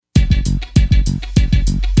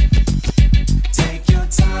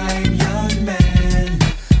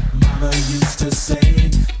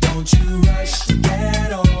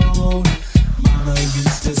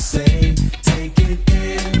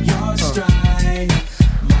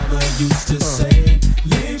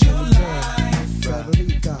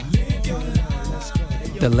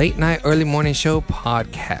the Late Night Early Morning Show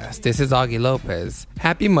podcast. This is Augie Lopez.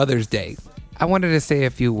 Happy Mother's Day. I wanted to say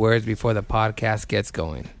a few words before the podcast gets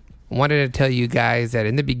going. I wanted to tell you guys that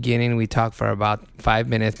in the beginning we talk for about 5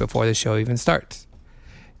 minutes before the show even starts.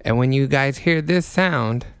 And when you guys hear this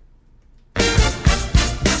sound,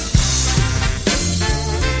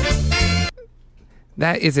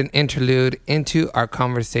 that is an interlude into our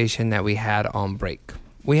conversation that we had on break.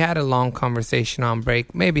 We had a long conversation on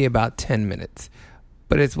break, maybe about 10 minutes,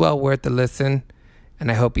 but it's well worth the listen,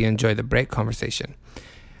 and I hope you enjoy the break conversation.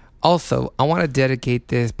 Also, I want to dedicate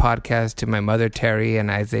this podcast to my mother, Terry,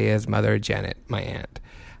 and Isaiah's mother, Janet, my aunt.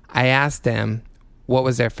 I asked them what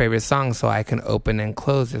was their favorite song so I can open and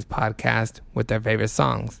close this podcast with their favorite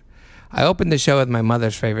songs. I opened the show with my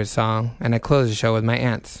mother's favorite song, and I closed the show with my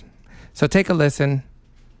aunt's. So take a listen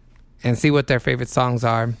and see what their favorite songs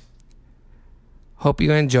are. Hope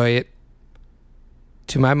you enjoy it.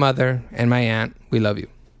 To my mother and my aunt, we love you.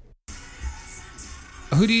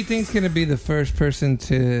 Who do you think is going to be the first person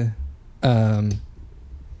to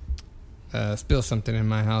spill something in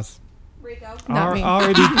my house? Rico. Not me.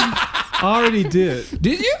 Already did.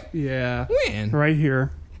 Did you? Yeah. When? Right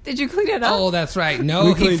here. Did you clean it up? Oh, that's right.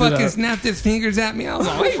 No, he fucking snapped his fingers at me. I was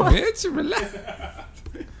like, wait, bitch, relax.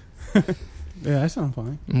 Yeah, that sounds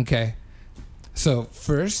fine. Okay. So,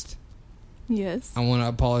 first, yes. I want to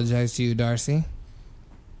apologize to you, Darcy.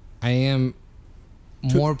 I am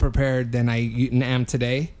more prepared than I am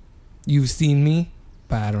today. You've seen me,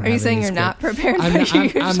 but I don't. Are you saying you're not prepared, but you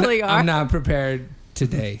usually are? I'm not prepared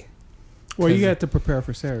today. Well, you got to prepare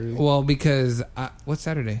for Saturday. Well, because what's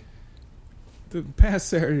Saturday? The past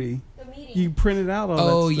Saturday, the meeting. You printed out all that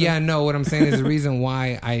stuff. Oh yeah, no. What I'm saying is the reason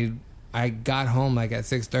why I got home like at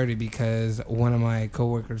 6:30 because one of my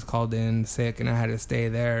coworkers called in sick and I had to stay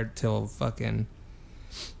there till fucking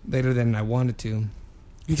later than I wanted to.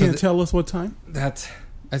 You can't tell us what time?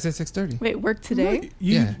 I said 6:30. Wait, work today?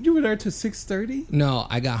 You were there till 6:30? No,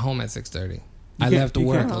 I got home at 6:30. I left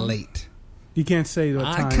work late. You can't say what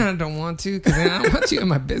time. I kind of don't want to because I don't want you in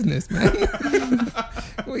my business, man.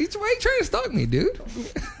 Why are you trying to stalk me, dude?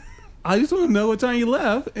 I just want to know what time you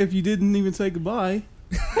left if you didn't even say goodbye.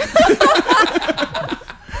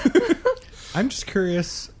 I'm just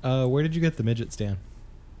curious, where did you get the midget stand?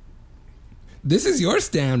 This is your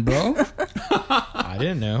stand, bro. I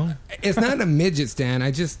didn't know. It's not a midget stand.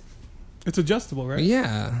 It's adjustable, right?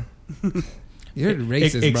 Yeah. You're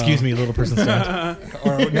racist, Excuse me, little person stand.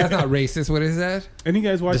 Or that's not racist. What is that? Any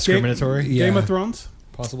guys watch discriminatory? Game of Thrones?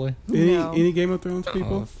 Possibly. Any Game of Thrones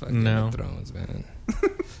people? Game of Thrones, man.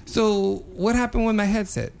 So what happened with my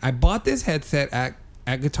headset? I bought this headset at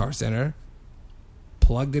Guitar Center,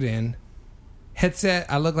 plugged it in. Headset,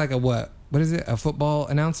 I look like a what? What is it? A football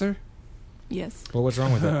announcer? Yes. Well, what's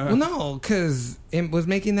wrong with it? Well, no, because it was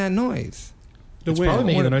making that noise. It's probably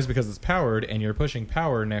making the noise because it's powered and you're pushing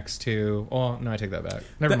power next to... Oh, no, I take that back.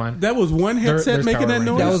 Never mind. That was one headset making that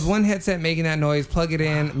noise? That was one headset making that noise. Plug it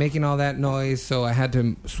in, making all that noise. So I had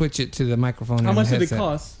to switch it to the microphone. How much did it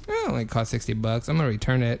cost? Well, it cost $60. I'm going to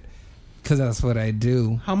return it because that's what I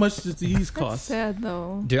do. How much does these cost? That's sad,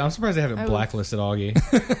 though. Dude, I'm surprised they haven't blacklisted Augie.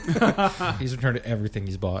 He's returned everything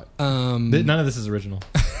he's bought. None of this is original.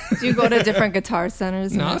 Do you go to different guitar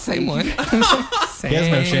centers? No, same one. He has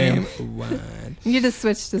no shame. One. You just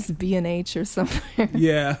switch this B&H or something.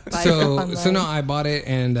 Yeah. So no, I bought it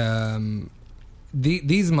and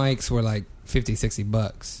these mics were like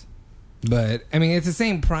 $50-$60. But I mean, it's the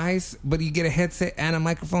same price, but you get a headset and a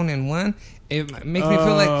microphone in one. It makes me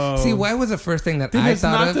feel like. See, why was the first thing that I thought of? It's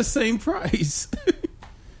not the same price.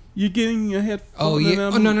 You're getting a headphone. Oh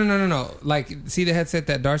yeah. Oh no. Like, see the headset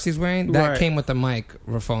that Darcy's wearing? That came with the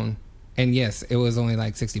microphone. And yes, it was only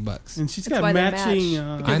like $60. And she's got matching.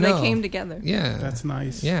 Because I know. they came together. Yeah, that's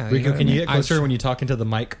nice. Yeah, Rico, can you get closer when you talk into the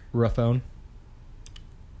microphone?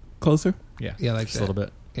 Closer? Yeah, like just a little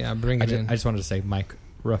bit. Yeah, bring it in. I just wanted to say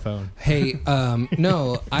microphone. Hey,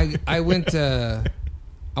 no, I went to.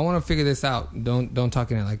 I want to figure this out. Don't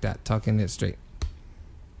talk in it like that. Talk in it straight.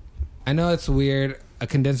 I know it's weird. A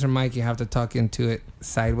condenser mic, you have to talk into it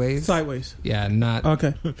sideways. Sideways. Yeah, not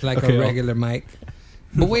like a regular mic.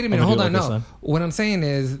 But wait a minute, hold on. No, what I'm saying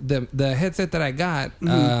is the headset that I got.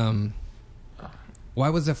 Why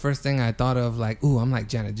was the first thing I thought of like, ooh, I'm like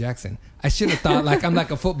Janet Jackson? I should have thought like I'm like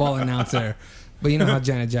a football announcer. But you know how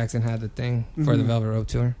Janet Jackson had the thing for the Velvet Rope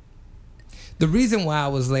tour. The reason why I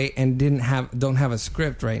was late and don't have a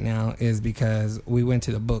script right now is because we went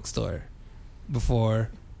to the bookstore before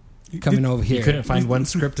coming over here. You couldn't find one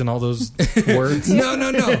script in all those words? No.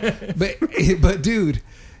 But dude,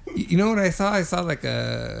 you know what I saw? I saw like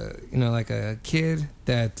a kid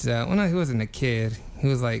that, well, no, he wasn't a kid. He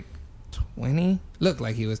was like 20. Looked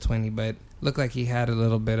like he was 20, but looked like he had a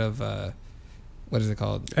little bit of what is it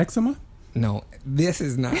called? Eczema? No, this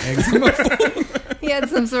is not eczema. He had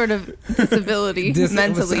some sort of disability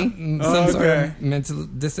mentally. Some sort of mental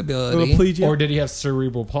disability. Hemiplegia? Or did he have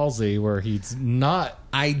cerebral palsy where he's not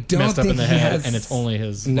I don't messed up think in the he head has, and it's only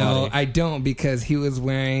his No, body? I don't, because he was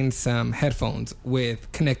wearing some headphones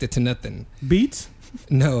with connected to nothing. Beats?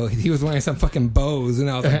 No, he was wearing some fucking Bose, and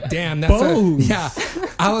I was like, "Damn, that's Bose. yeah."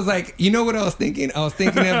 I was like, you know what I was thinking? I was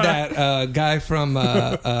thinking of that guy from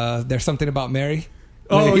There's Something About Mary.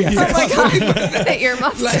 Oh, yeah. Oh my god, the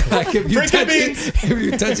earmuffs. Like if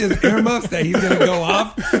you touch his earmuffs, that he's gonna go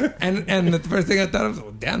off. And the first thing I thought of was,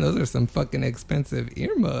 oh, damn, those are some fucking expensive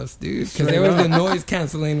earmuffs, dude. Because they were the noise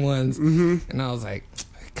canceling ones, and I was like,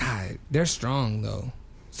 God, they're strong though.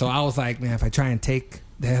 So I was like, man, if I try and take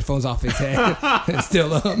the headphones off his head, it's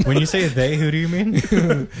still up. When you say they, who do you mean?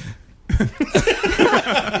 You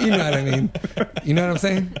know what I mean? You know what I'm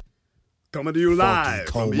saying? Coming to you live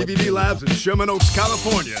from EVD Labs in Sherman Oaks,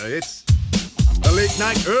 California. It's the Late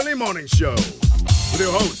Night Early Morning Show with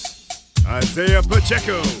your host, Isaiah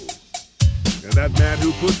Pacheco. And that man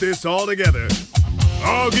who put this all together,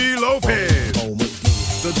 Augie Lopez.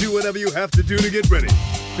 So do whatever you have to do to get ready.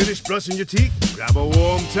 Finish brushing your teeth, grab a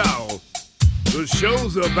warm towel. The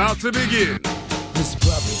show's about to begin. This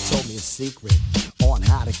brother told me a secret on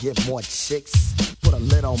how to get more chicks. Put a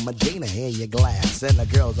lid on Medina in your glass, and the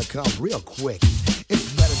girls will come real quick.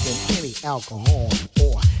 It's better than any alcohol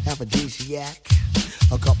or aphrodisiac.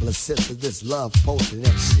 A couple of sips of this love potion,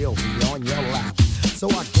 and she'll be on your lap. So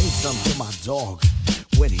I gave some to my dog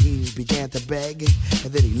when he began to beg.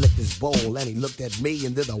 And then he licked his bowl, and he looked at me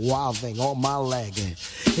and did a wild thing on my leg. And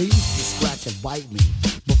he used to scratch and bite me.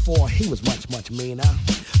 Before he was much, much meaner.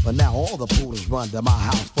 But now all the poodles run to my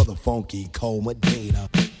house for the funky cold Medina.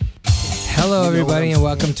 Hello, everybody, and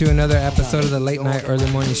welcome to another episode of the Late Night Early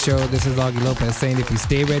Morning Show. This is Augie Lopez saying, if you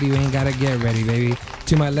stay ready, you ain't gotta get ready, baby.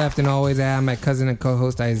 To my left, and always, I have my cousin and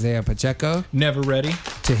co-host Isaiah Pacheco. Never ready.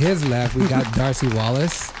 To his left, we got Darcy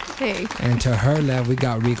Wallace. Hey. And to her left, we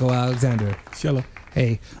got Rico Alexander. Shello.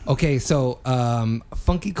 Hey, okay, so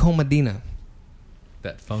Funky Cold Medina.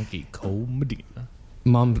 That funky cold Medina.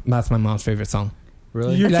 Mom, that's my mom's favorite song.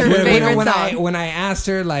 Really? You're Like, kidding. favorite when I asked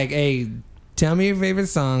her, like, hey, tell me your favorite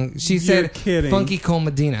song, she said kidding. Funky Cold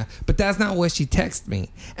Medina. But that's not what she texted me.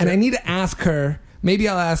 And I need to ask her, maybe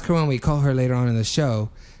I'll ask her when we call her later on in the show.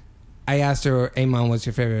 I asked her, hey, Mom, what's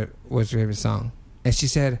your favorite song? And she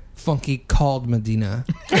said, Funky Called Medina.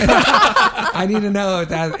 I need to know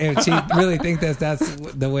if she really thinks that's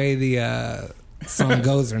the way the song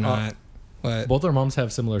goes or not. What? Both our moms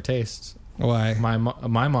have similar tastes. Why? My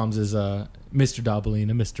mom's is Mr.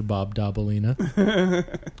 Dobalina, Mr. Bob Dobalina.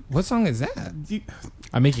 What song is that?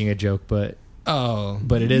 I'm making a joke, but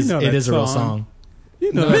it is know it that is a real song. song.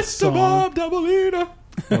 You know No, that Mr. song. Bob Dobalina.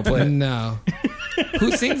 No, play it. No.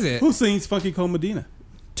 Who sings it? Who sings Funky Cold Medina?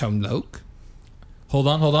 Tom Loke? Hold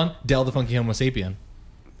on. Del the Funky Homo Sapien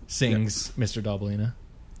sings Mr. Dobalina.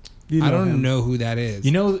 You I don't him. know who that is.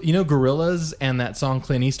 You know Gorillaz and that song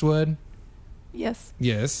Clint Eastwood? Yes.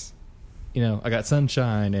 Yes. You know, I got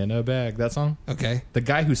sunshine in a bag. That song? Okay. The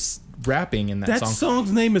guy who's rapping in that That song.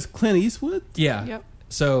 song's name is Clint Eastwood? Yeah. Yep.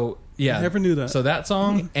 So, yeah. I never knew that. So that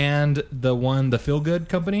song and the Feel Good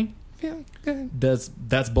Company, Yeah. Good. that's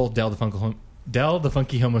both Del the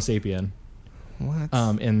Funky Homo Sapien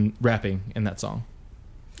What? in rapping in that song.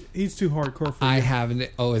 He's too hardcore for I you. haven't.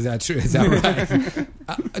 Oh, is that true? Is that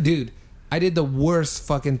right? Dude, I did the worst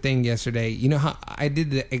fucking thing yesterday. You know how I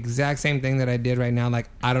did the exact same thing that I did right now? Like,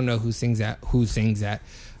 I don't know who sings that.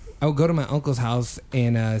 I would go to my uncle's house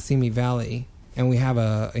in Simi Valley, and we have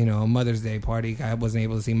a Mother's Day party. I wasn't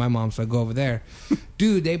able to see my mom, so I go over there.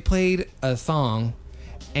 Dude, they played a song,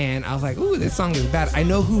 and I was like, ooh, this song is bad. I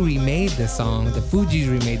know who remade this song. The Fugees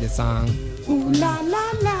remade this song. Ooh, la,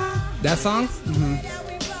 la, la. That song?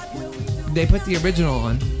 Mm-hmm. They put the original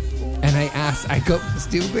on, and I go,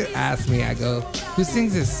 who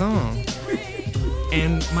sings this song?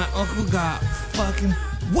 And my uncle got fucking,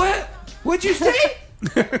 what? What'd you say?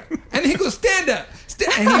 And he goes, stand up.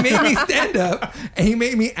 And he made me stand up, and he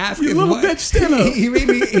made me ask his little wife. bitch, stand up. He made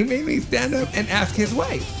me stand up and ask his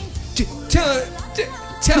wife.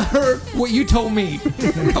 Tell her what you told me.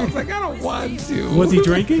 And I was like, I don't want to. Was he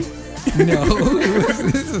drinking? No,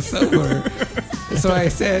 this is sober. So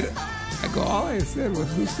all I said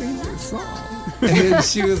was, who sings this song? And then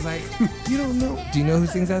she was like, you don't know. Do you know who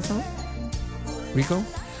sings that song? Rico?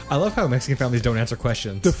 I love how Mexican families don't answer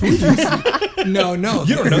questions. The Fugees? No.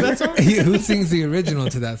 You don't know that song? Who sings the original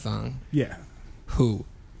to that song? Yeah. Who?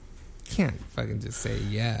 Can't fucking just say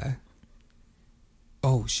yeah.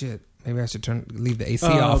 Oh, shit. Maybe I should leave the AC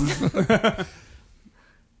off.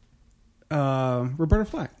 Roberta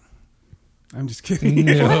Flack. I'm just kidding.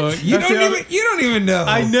 No, you don't even know.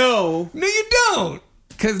 I know. No, you don't.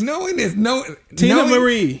 Because knowing is knowing. Tina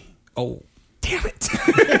Marie. Oh, damn it!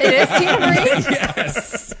 It is Tina Marie?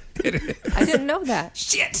 Yes, it is. I didn't know that.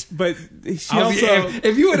 Shit. But she also...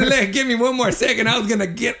 If you would have give me one more second, I was going to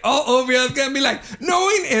get all over you. I was going to be like,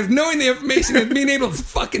 knowing is knowing the information and being able to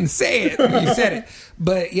fucking say it. You said it.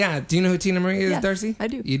 But yeah, do you know who Tina Marie is, Yes, Darcy? I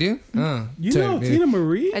do. You do? You know Tina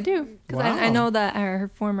Marie? I do. Because Wow. I know that her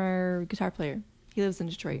former guitar player, he lives in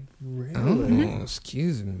Detroit. Really? Oh,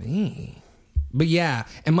 excuse me. But yeah,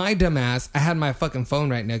 and my dumbass, I had my fucking phone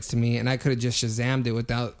right next to me, and I could have just Shazammed it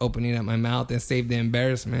without opening up my mouth and saved the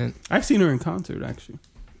embarrassment. I've seen her in concert, actually.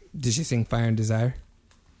 Did she sing Fire and Desire?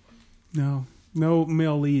 No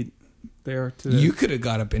male lead there. You could have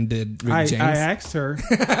got up and did Rick James. I asked her.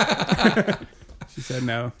 She said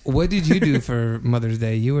no. What did you do for Mother's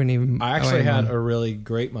Day? You weren't even... I actually had a really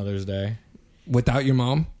great Mother's Day. Without your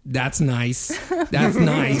mom? That's nice. That's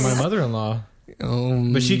nice. My mother-in-law.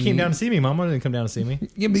 But she came down to see me. Mama didn't come down to see me.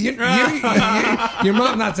 Yeah, but your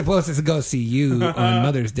mom's not supposed to go see you on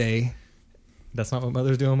Mother's Day. That's not what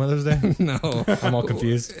mothers do on Mother's Day? No. I'm all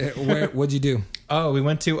confused. What'd you do? Oh, we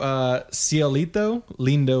went to Cielito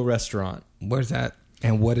Lindo restaurant. Where's that?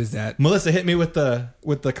 And what is that? Melissa hit me with the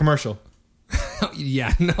commercial.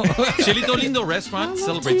 Yeah, no. Cielito Lindo Restaurant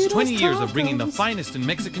celebrates 20 years of bringing the finest in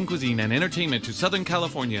Mexican cuisine and entertainment to Southern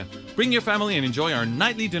California. Bring your family and enjoy our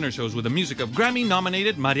nightly dinner shows with the music of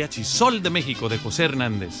Grammy-nominated Mariachi Sol de Mexico de José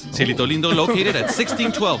Hernández. Cielito Lindo located at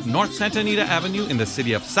 1612 North Santa Anita Avenue in the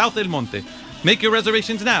city of South El Monte. Make your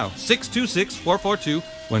reservations now,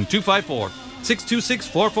 626-442-1254.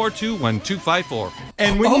 626-442-1254.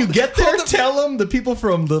 And when you get there, tell them the people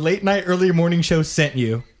from the late night, early morning show sent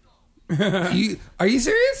you. Are you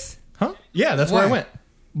serious? Huh? Yeah, that's where I went.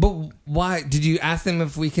 But why? Did you ask them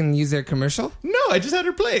if we can use their commercial? No, I just had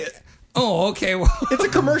her play it. Oh, okay. Well, it's a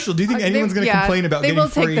commercial. Do you think anyone's going to complain about getting free? They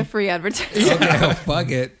will take the free advertising. Okay, well,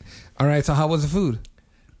 fuck it. All right, so how was the food?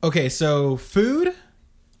 Okay, so food,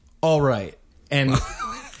 all right. And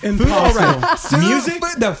food, all right. Music,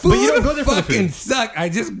 the food but you don't go there for the fucking food. suck. I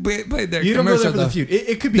just played their You don't go commercial. there for the feud.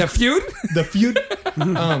 It could be the feud? The feud.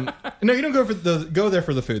 No, you don't go there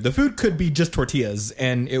for the food. The food could be just tortillas,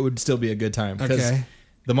 and it would still be a good time. Okay.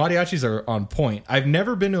 The mariachis are on point. I've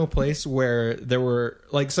never been to a place where there were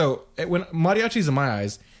when mariachis, in my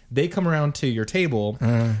eyes, they come around to your table,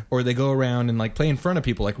 or they go around and play in front of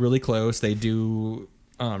people, really close. They do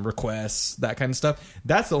requests, that kind of stuff.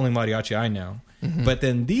 That's the only mariachi I know. Mm-hmm. But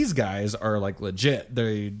then these guys are legit.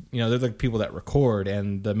 They're the people that record,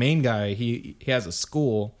 and the main guy he has a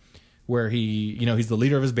school where he's the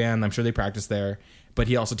leader of his band. I'm sure they practice there, but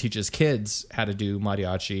he also teaches kids how to do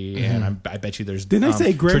mariachi, and I bet you there's didn't I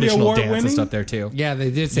say Grammy traditional Award dance winning and stuff there too. Yeah, they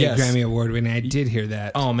did say Grammy Award winning. I did hear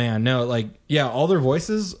that. Oh man, no, all their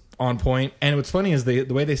voices on point. And what's funny is the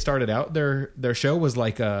way they started out their show was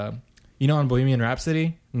on Bohemian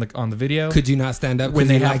Rhapsody on the video. Could you not stand up when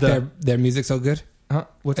they they like their music so good? Huh?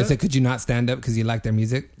 What's I that? said, could you not stand up because you like their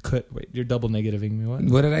music? Wait, you're double negativing me. What?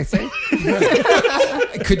 What did I say?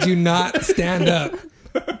 Could you not stand up?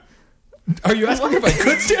 Are you asking if I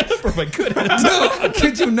could stand up or if I couldn't? No,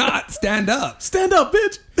 could you not stand up? Stand up,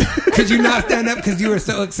 bitch. Could you not stand up because you were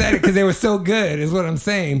so excited because they were so good is what I'm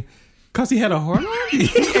saying. Because he had a horn on?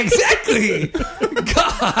 Exactly.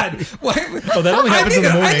 God. Why? Oh, that only happens in the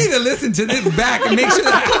morning. I need to listen to this back and make sure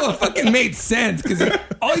that all fucking made sense because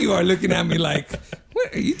all you are looking at me like,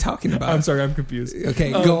 what are you talking about? I'm sorry, I'm confused.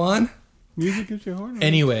 Okay, go on. Music gives you a horn on.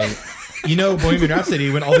 Anyway, Bohemian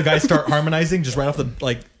Rhapsody, when all the guys start harmonizing just right off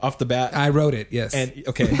the bat. I wrote it, yes. And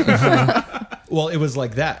okay. Well, it was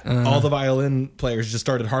like that. All the violin players just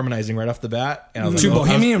started harmonizing right off the bat. And I was to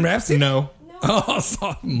Bohemian Rhapsody? No. Oh,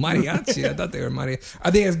 so mariachi. I thought they were mariachi.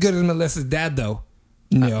 Are they as good as Melissa's dad, though?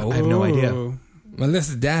 No. I have no idea.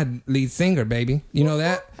 Melissa's dad, lead singer, baby. You know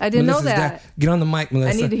that? I didn't know that. Dad. Get on the mic,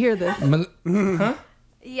 Melissa. I need to hear this. Huh?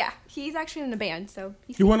 Yeah, he's actually in a band, so...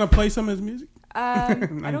 You want to play some of his music? I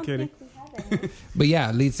don't kidding. think we have any. But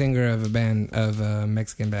yeah, lead singer of a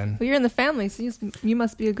Mexican band. Well, you're in the family, so you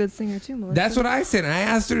must be a good singer too, Melissa. That's what I said. And I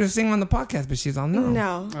asked her to sing on the podcast, but she's all no.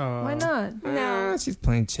 No. Why not? No. She's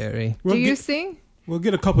playing cherry. Do you sing? We'll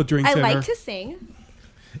get a couple drinks I in like her. to sing.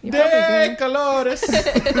 You're probably good. Colores.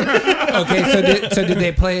 Okay, so did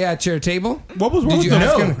they play at your table? What was wrong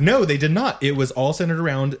with No, they did not. It was all centered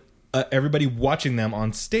around everybody watching them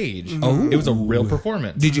on stage. Oh. It was a real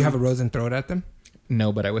performance. Did you have a rose and throw it at them?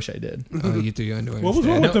 No, but I wish I did. Oh, you threw your underwear. What was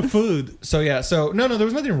wrong with the food? So no, there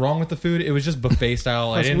was nothing wrong with the food. It was just buffet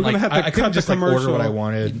style. I didn't we're gonna have to I couldn't cut just the order commercial. what I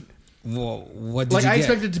wanted. Well, what did Like you I get?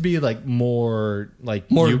 expected it to be like more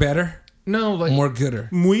Better? No, like More gooder.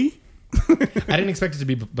 Muy? I didn't expect it to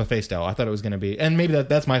be buffet style. I thought it was going to be, and maybe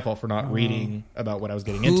that's my fault for not reading about what I was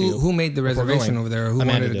getting into. Who made the before reservation going. over there? Or who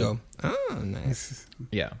Amanda wanted to did. go? Oh, nice.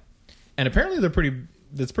 Yeah, and apparently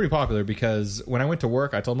it's pretty popular because when I went to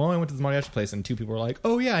work, I told them, I went to this mariachi place, and 2 people were like,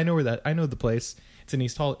 "Oh yeah, I know the place. It's in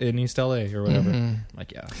East LA or whatever." I'm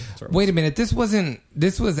like, yeah. That's where it Wait was. a minute. This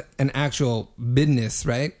was an actual business,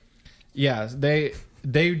 right? Yeah, they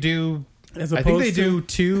do. As I think they opposed do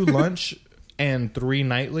 2 lunch and 3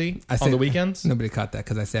 nightly on the weekends. Nobody caught that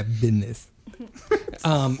because I said business.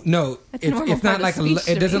 No, That's a normal it's not part like of speech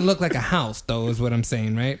it to doesn't me. look like a house though. Is what I'm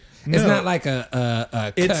saying, right? It's No. not like a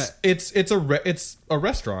cut. It's a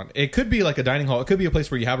restaurant. It could be like a dining hall. It could be a place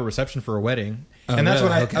where you have a reception for a wedding. Oh, And that's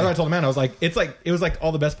really? what Okay. I told the man. I was like, it was like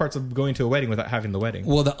all the best parts of going to a wedding without having the wedding.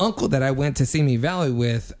 Well, the uncle that I went to Simi Valley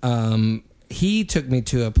with, he took me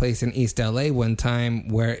to a place in East LA one time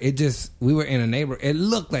where we were in a neighborhood. It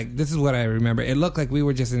looked like, this is what I remember. It looked like we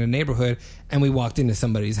were just in a neighborhood and we walked into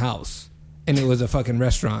somebody's house. And it was a fucking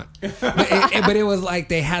restaurant. But it was like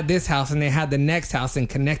they had this house and they had the next house and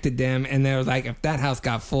connected them. And they were like, if that house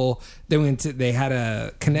got full, they had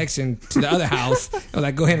a connection to the other house. I was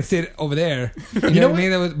like, go ahead and sit over there. You know what I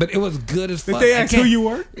mean? But it was good as Did fuck. they ask who you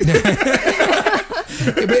were?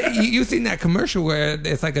 But you've seen that commercial where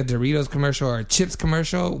it's like a Doritos commercial or a chips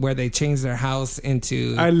commercial where they change their house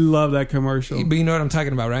into. I love that commercial. But you know what I'm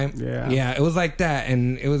talking about, right? Yeah. Yeah, it was like that,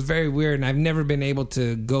 and it was very weird, and I've never been able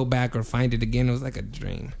to go back or find it again. It was like a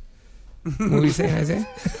dream. What were you saying, Isaiah?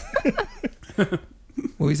 What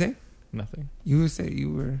were you saying? Nothing. You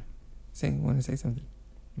were want to say something?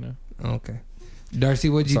 No. Oh, okay. Darcy,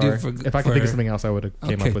 what'd you Sorry. do for? If I could think of something else, I would have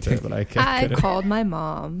came Okay, up with it, but I I couldn't. called my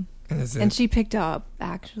mom, That's it. and she picked up.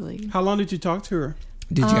 Actually, How long did you talk to her?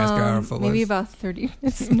 Did you ask her how her foot maybe was? about 30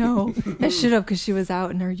 minutes. No, I should have because she was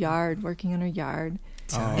out in her yard working in her yard,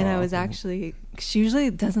 and I was actually. She usually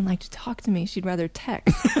doesn't like to talk to me. She'd rather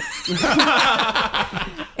text.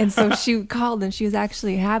 And so she called, and she was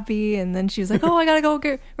actually happy. And then she was like, "Oh, I gotta go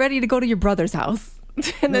get ready to go to your brother's house."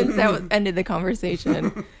 And then ended the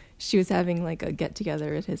conversation. She was having like a get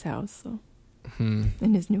together at his house, so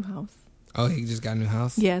in his new house. Oh, he just got a new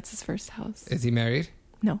house? Yeah, it's his first house. Is he married?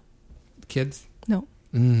 No, Kids? no,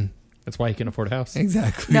 That's why you can afford a house.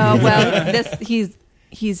 Exactly. no. Well,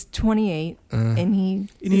 he's 28, and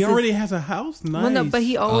he already has a house. Nice. Well, no, but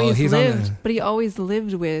he always he's on lived. the- But he always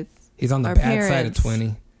lived with He's on the our bad side of parents.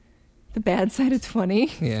 20. the bad side of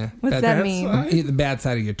 20. Yeah. What's Bad- that mean? The bad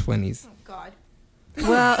side of your 20s. God.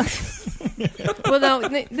 Well, no.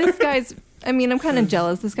 This guy's. I mean, I'm kind of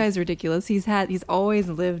jealous. This guy's ridiculous. He's always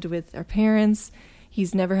lived with our parents.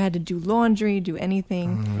 He's never had to do laundry, do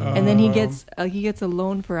anything, and then he gets a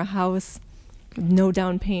loan for a house, no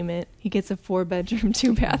down payment. He gets a 4-bedroom,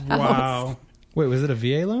 2-bath house. Wow. Wait, was it a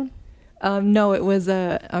VA loan? No, it was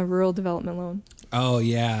a rural development loan. Oh,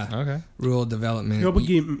 yeah. Okay. Rural development. He'll be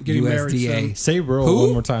getting married soon. Say rural Who?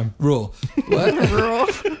 one more time. Rural. What? Rural?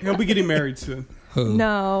 He'll be getting married soon. Who?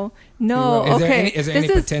 No. Is there Okay. is there any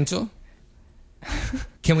potential?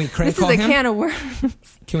 Can we crank This call is a him? can of worms.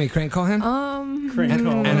 Can we crank call him? Crank and,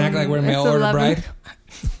 call. and act like we're mail It's order 11.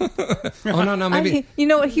 bride? Oh, no, maybe. You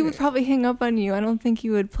know what? He would probably hang up on you. I don't think he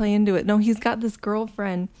would play into it. No, he's got this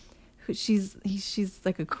girlfriend. She's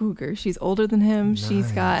like a cougar. She's older than him.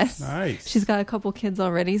 Nice. She's got a couple kids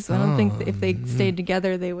already. So I don't think that if they stayed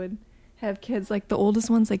together, they would have kids. Like the oldest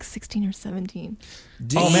one's like 16 or 17.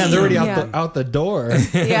 Oh man, they're already Yeah. out the door.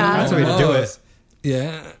 Yeah. That's the way to do it.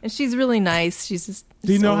 Yeah. And she's really nice. She's just.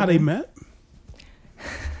 Do you know older. how they met?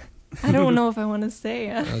 I don't know if I want to say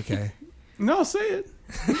it. Okay. No, say it.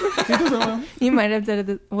 He doesn't know. You might have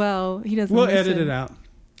edited it. Well, he doesn't. We'll listen. edit it out.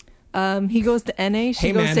 He goes to NA. She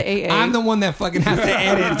Hey, goes man, to AA. I'm the one that fucking has to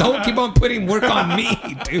edit. Don't keep on putting work on me,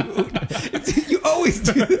 dude. You always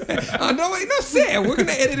do that. No, say it. We're going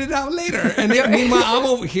to edit it out later. And then, meanwhile, I'm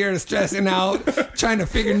over here stressing out, trying to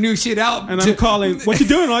figure new shit out. And I'm calling, what you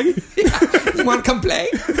doing, Augie? You want to come play?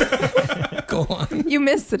 Go on. You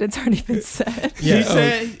missed it. It's already been said. She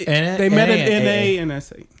said they met at NA and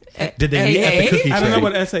SA. Did they meet at the cookie I don't know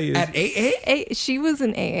tray? what SA is. At AA? She was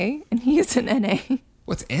in AA, and he is in NA.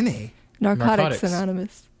 What's NA? Narcotics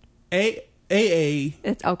Anonymous. AA.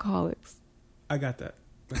 It's alcoholics. I got that.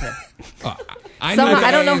 Okay. I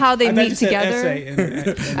don't know how they I thought meet you said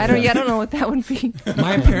together. SA I don't know what that would be.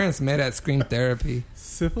 My parents met at Scream Therapy.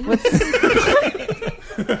 Syphilis?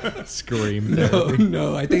 Scream.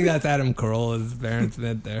 No, I think that's Adam Carolla's parents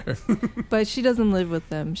met there. But she doesn't live with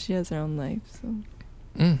them. She has her own life. So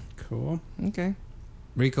Cool. Okay.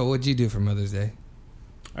 Rico, what'd you do for Mother's Day?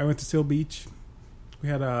 I went to Seal Beach. We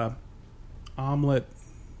had omelet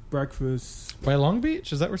breakfast By Long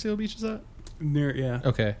Beach? Is that where Seal Beach is at? near. Yeah,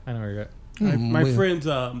 Okay, I know where you're at. my friend's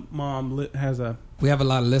mom has a, We have a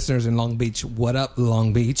lot of listeners in Long Beach. What up,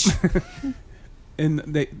 Long Beach? and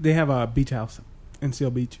they have a beach house in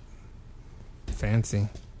Seal Beach. Fancy.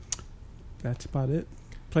 That's about it.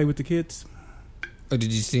 Play with the kids. Oh,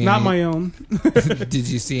 did you see? Not any, my own. Did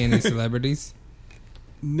you see any celebrities?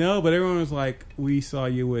 No, but everyone was like, "We saw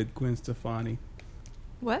you with Gwen Stefani."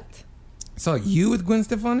 What? Saw you with Gwen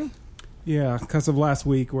Stefani? Yeah, because of last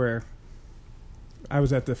week where I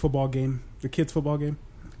was at the football game, the kids' football game.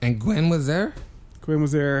 And Gwen was there? Gwen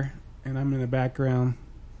was there, and I'm in the background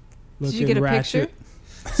Did looking you get a ratchet.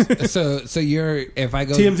 picture? So you're, if I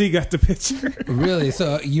go... TMZ got the picture. Really?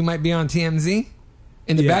 So you might be on TMZ?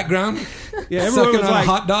 In the Yeah. background? Yeah, everyone Sucking was on like, a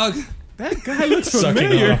hot dog? "That guy looks Sucking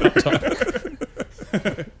familiar." on a hot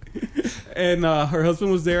dog. And her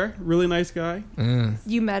husband was there, really nice guy.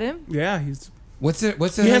 You met him? Yeah, he's What's it?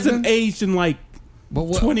 he hasn't aged in like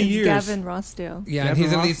What, 20 It's years. Gavin Rossdale. Yeah, and Gavin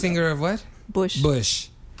he's the lead Ross? singer of what? Bush. Bush.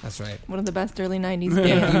 That's right. One of the best early 90s If you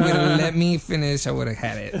bands. would have let me finish, I would have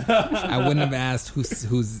had it. I wouldn't have asked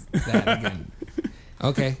who's that again.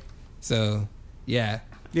 Okay, so yeah.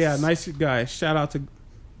 Yeah, nice guy. Shout out to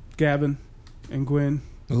Gavin and Gwen.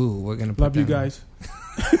 Ooh, we're gonna put Love you them- guys.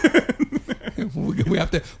 we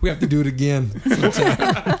have to do it again.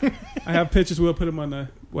 I have pictures. We'll put them on the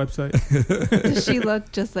website. Does she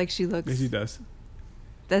look just like she looks? Yes, she does.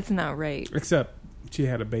 That's not right. Except she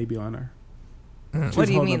had a baby on her. She What was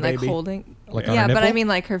do you holding mean, a like baby. holding? Like on Yeah, her but I nipple? mean,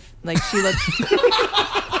 like her, like she looks.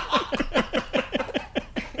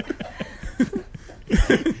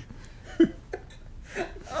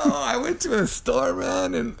 Oh, I went to a store,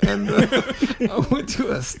 man, and I went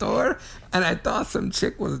to a store, and I thought some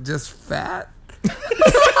chick was just fat,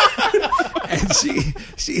 and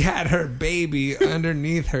she had her baby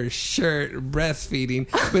underneath her shirt, breastfeeding,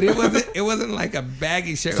 but it wasn't like a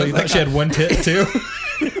baggy shirt. So It you was think like she had one tit too?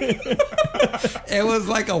 it was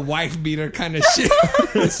like a wife beater kind of shit.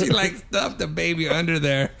 She like stuffed the baby under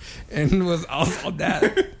there, and was also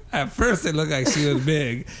that. At first, it looked like she was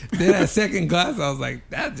big. Then at second glance, I was like,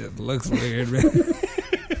 that just looks weird, man.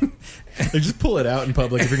 They just pull it out in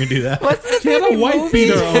public if you're gonna do that. What's the She had a baby white movie?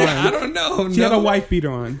 beater on. I don't know. She had a wife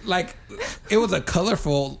beater on. Like, it was a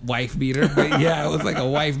colorful wife beater, but yeah, it was like a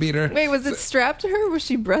wife beater. Wait, was it strapped to her? Or was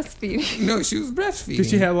she breastfeeding? No, she was breastfeeding. Did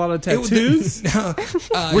she have a lot of It was- tattoos? No,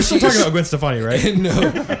 We're still talking about Gwen Stefani, right?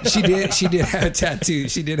 No, she did have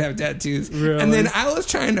tattoos. She did have tattoos. Really? And then I was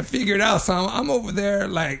trying to figure it out. So I'm over there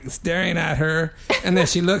like staring at her, and then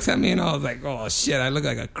she looks at me, and I was like, "Oh shit, I look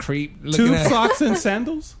like a creep." Looking Tube at socks and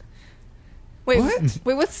sandals? Wait, What?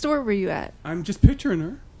 Wait, what store were you at? I'm just picturing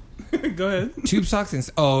her. Go ahead. tube socks and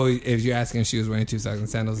if you're asking if she was wearing tube socks and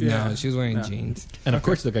sandals, Yeah. no, she was wearing No. jeans. And of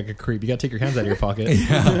course you look like a creep. You gotta take your hands out of your pocket.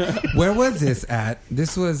 Yeah. Where was this at?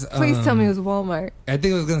 This was. Please tell me it was Walmart. I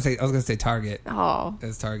think I was gonna say Target. Oh,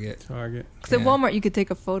 It's Target. Target. because at Yeah. Walmart you could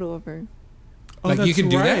take a photo of her. Oh, Like, you that's can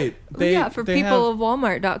do that? right. Yeah, for they people have- of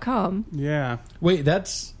Walmart.com. Yeah. Wait,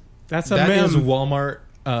 that's That's a that mem. is Walmart.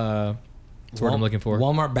 That's what I'm looking for.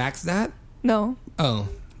 Walmart backs that. No, Oh,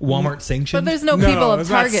 Walmart sanctioned. but there's no No, people of it's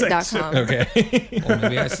not Target.com. You Okay. well,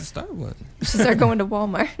 maybe I should start one. should start going to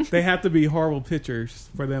Walmart. They have to be horrible pictures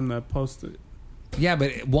for them to post it. Yeah, but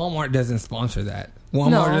Walmart doesn't sponsor that. Walmart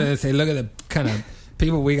No. doesn't say, "Look at the kind of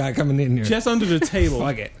people we got coming in here." Just under the table.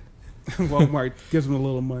 Fuck it. Walmart gives them a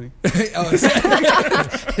little money. Oh, is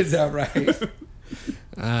that right?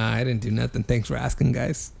 I didn't do nothing. Thanks for asking,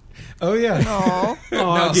 guys. Oh yeah. Oh,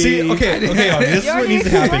 Oh, See, okay, Augie, this is you what already needs to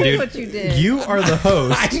happen, explained dude. what you did. You are the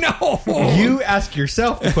host. I know. You ask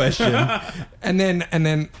yourself the question. and then.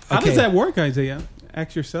 How Okay. does that work, Isaiah?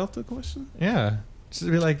 Ask yourself the question. Yeah. Just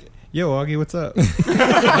be like, "Yo, Augie, what's up?"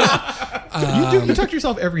 Um, you talk to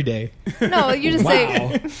yourself every day. No, you just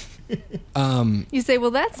say Um. you say,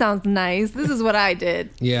 "Well, that sounds nice. This is what I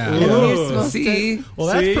did." Yeah. Ooh. You're supposed See. Well,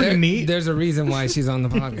 that's See? pretty neat. There's a reason why she's on the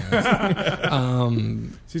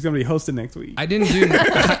podcast. She's gonna be hosting next week. I didn't do.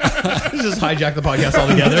 Just hijack the podcast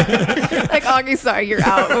altogether. Like, Augie, sorry, you're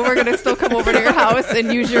out, but we're gonna still come over to your house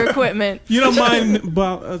and use your equipment. You don't mind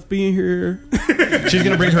about us being here? She's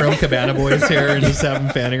gonna bring her own Cabana Boys here and just have them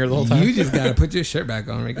fanning her the whole time. You just gotta put your shirt back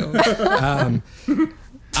on, Rico.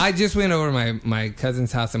 I just went over to my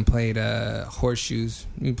cousin's house and played horseshoes.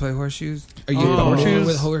 You play horseshoes? Are you horseshoes?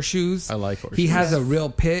 with horseshoes? I like horseshoes. He has a real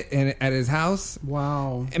pit at his house.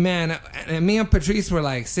 Wow. And man, and me and Patrice were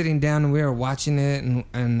like sitting down and we were watching it,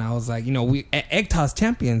 and I was like, we egg toss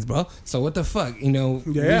champions, bro. So what the fuck,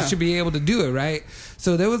 Yeah. we should be able to do it, right?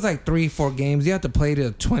 So there was like 3-4 games. You have to play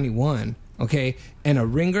to 21. Okay, and a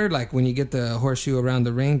ringer, like when you get the horseshoe around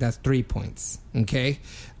the ring, that's 3 points. Okay,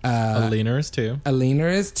 A leaner is 2. a leaner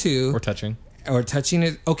is 2, Or touching. or touching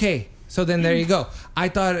is okay. So then there you go. I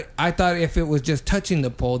thought if it was just touching the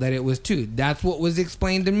pole that it was 2. That's what was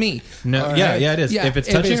explained to me. No, All yeah, right? it is. If it's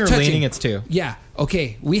touching or leaning, it's 2. Yeah.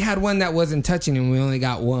 Okay. We had one that wasn't touching and we only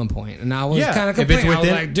got 1 point. And I was Yeah, kind of if it's complaining. I was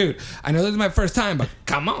within- like, dude, I know this is my first time, but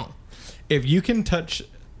come on. If you can touch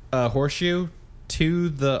a horseshoe to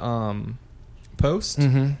the post,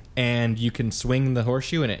 Mm-hmm. and you can swing the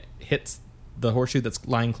horseshoe and it hits the horseshoe that's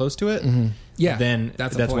lying close to it, Yeah. then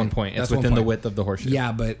that's that's a 1 point. That's It's within 1 the point. width of the horseshoe.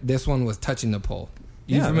 Yeah, but this one was touching the pole.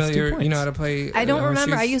 You Yeah, that's 2 familiar? points. You know how to play? I don't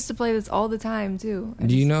remember. I horseshoes? used to play this all the time too.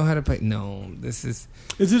 Do you know how to play? No. This is.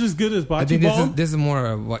 Is it as good as I bocce think ball? this is more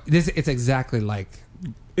of what this. It's exactly like.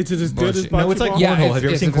 Is it as good as Bullshit. bocce No, it's like ball? Yeah, cornhole. it's- Have you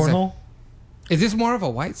ever it's- seen it's a- cornhole? Is this more of a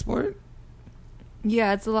white sport?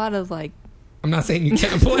 Yeah, it's a lot of like. I'm not saying you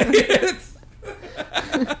can't play it.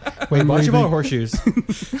 Wait, bocce ball or horseshoes?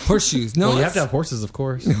 Horseshoes. No, Well, you have it's- to have horses, of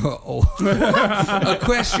course. Oh.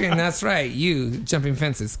 Equestrian. That's right. You jumping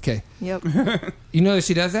fences. Okay. Yep. You know that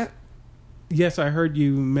she does that? Yes, I heard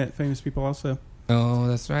you met famous people also. Oh,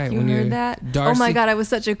 that's right. You When you're heard that? Darcy. Oh my god, I was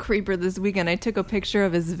such a creeper this weekend. I took a picture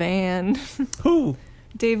of his van, Who?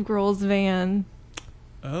 Dave Grohl's van.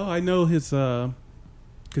 Oh, I know his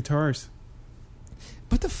guitars.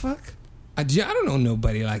 What the fuck? I don't know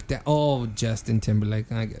nobody like that. Oh, Justin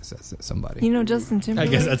Timberlake. I guess that's somebody. You know Justin I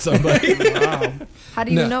Timberlake? guess that's somebody. Wow. How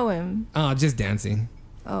do you No. know him? Oh, just dancing.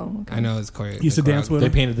 Oh, okay. I know his choreo. Used to dance with They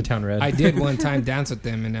him. painted the town red. I did one time dance with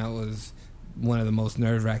them, and that was one of the most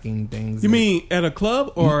nerve wracking things. You mean at a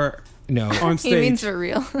club or no? on He means stage? for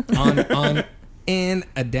real. on in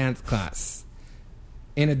a dance class.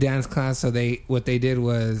 In a dance class, so what they did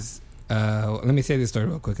was let me say this story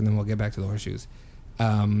real quick, and then we'll get back to the horseshoes.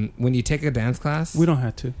 When you take a dance class, We don't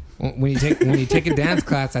have to. when you take a dance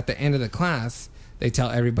class, at the end of the class, they tell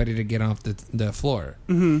everybody to get off the floor,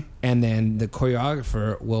 and then the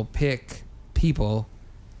choreographer will pick people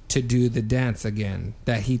to do the dance again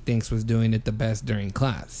that he thinks was doing it the best during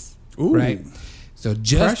class. Ooh. Right. So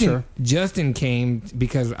Pressure. Justin came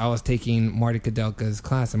because I was taking Marty Kudelka's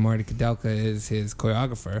class, and Marty Kudelka is his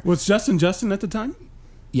choreographer. Was Justin at the time?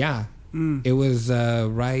 Yeah. It was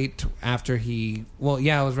right after he... Well,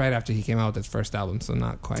 yeah, it was right after he came out with his first album, so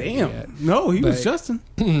not quite Damn. yet. No, he was But- Justin.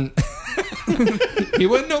 He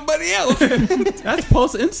wasn't nobody else. That's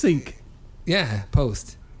post NSYNC. Yeah,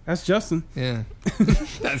 Post. That's Justin. Yeah.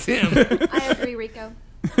 That's him. I agree, Rico.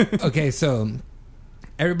 Okay, so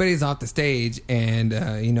everybody's off the stage, and,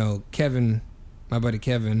 Kevin, my buddy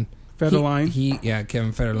Kevin... Federline.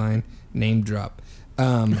 Kevin Federline, name drop.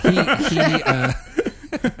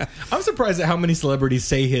 I'm surprised at how many celebrities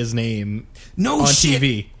say his name No on shit.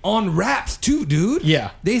 TV. On raps too, dude.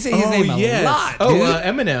 Yeah. They say his Oh, name a yes. lot, Oh, dude.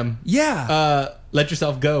 Eminem. Yeah. Let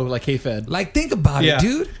yourself go, like Hey Fed. Like, think about Yeah. it,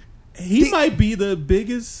 dude. He might be the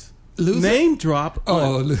biggest Loser? name drop.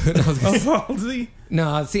 Oh, I was gonna say- of all the.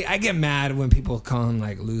 no, see, I get mad when people call him,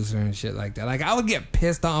 like, loser and shit like that. Like, I would get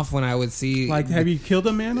pissed off when I would see... Like, have you killed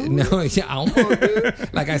a man? over it? No, yeah, almost, dude.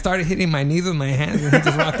 Like, I started hitting my knees with my hands, and he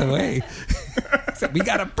just walked away. Said, we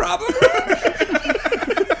got a problem?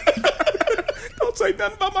 Don't say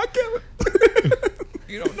nothing about my Kevin.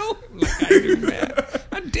 You don't know him like I do, man.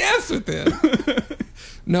 I dance with him.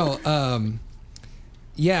 No,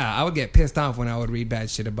 yeah, I would get pissed off when I would read bad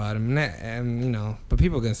shit about him, but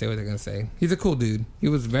people are gonna say what they're gonna say. He's a cool dude. He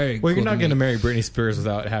was very. Well, cool you're not to going to me. marry Britney Spears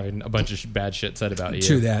without having a bunch of bad shit said about you.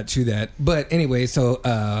 True that. But anyway, so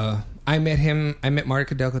I met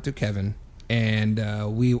Marty Kudelka through Kevin,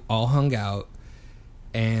 and we all hung out.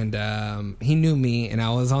 And he knew me, and I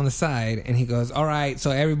was on the side, and he goes, all right,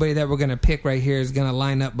 so everybody that we're going to pick right here is going to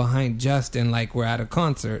line up behind Justin like we're at a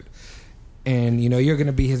concert. And, you're going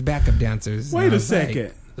to be his backup dancers. Wait And I a was like,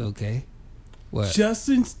 second. okay. What?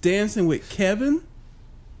 Justin's dancing with Kevin?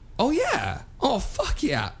 Oh, yeah. Oh, fuck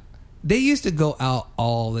yeah. They used to go out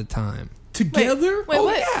all the time. Together? Wait, Oh,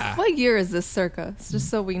 what? yeah. What year is this circa? Just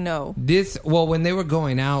so we know. When they were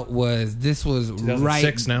going out this was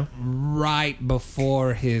 2006 now. right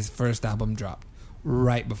before his first album dropped.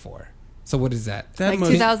 Right before. So what is that? That Like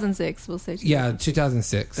must, 2006, we'll say. Yeah,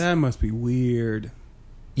 2006. that must be weird.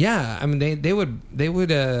 Yeah, I mean they would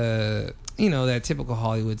that typical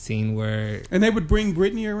Hollywood scene where And they would bring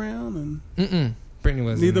Britney around, and Brittany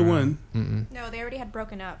wasn't neither around. one. No, they already had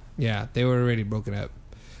broken up. Yeah, they were already broken up.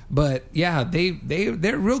 But yeah,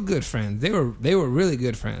 they're real good friends. They were really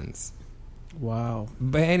good friends. Wow.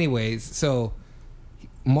 But anyways, so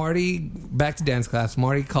Marty, back to dance class.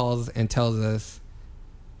 Marty calls and tells us,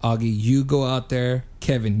 Augie, you go out there.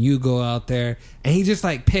 Kevin, you go out there. And he just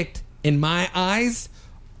like picked in my eyes,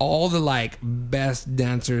 all the like best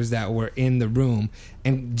dancers that were in the room,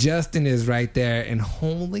 and Justin is right there, and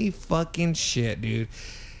holy fucking shit, dude.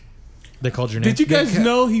 They called your name. Did you guys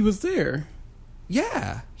know he was there?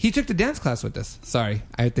 Yeah, he took the dance class with us. Sorry,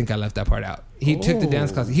 I think I left that part out. He took the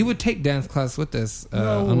dance class. He would take dance class with us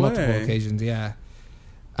on multiple occasions. Yeah,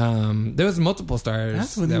 there was multiple stars.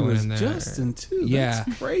 That's when that he went was in there. Justin too. Yeah,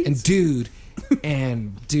 That's crazy.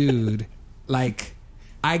 and dude, like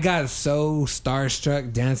I got so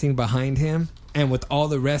starstruck dancing behind him and with all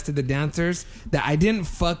the rest of the dancers that I didn't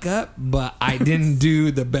fuck up, but I didn't do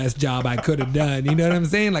the best job I could have done. You know what I'm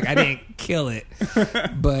saying? Like I didn't kill it,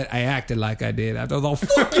 but I acted like I did. I was all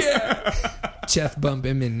fuck yeah, chest bump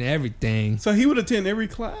him and everything. So he would attend every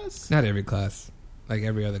class? Not every class, like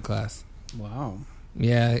every other class. Wow.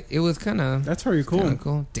 Yeah, it was kind of. That's very cool.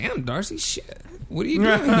 Cool. Damn, Darcy, shit. What are you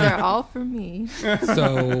doing? They're all for me.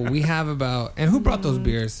 So we have about, and who brought those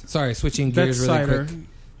beers? Sorry, switching gears That's really cider.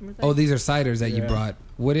 quick. Oh, these are ciders that you brought.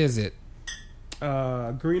 What is it?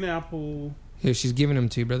 Green apple. Here, she's giving them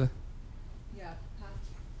to you, brother. Yeah.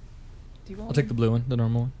 Do you want I'll take the blue one, the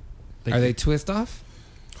normal one. Are they twist off?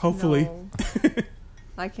 Hopefully. No.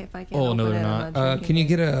 I can't. If I can't. Oh, no, open they're it, I'm not. drinking Can you it.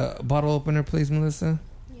 get a bottle opener, please, Melissa?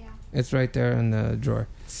 Yeah. It's right there in the drawer.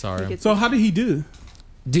 Sorry. Think So how did he do?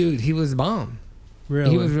 Dude, he was bomb. Really?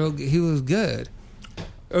 He was real. He was good.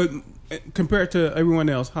 Compared to everyone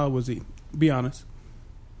else, how was he? Be honest.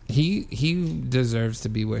 He deserves to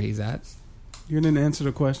be where he's at. You didn't answer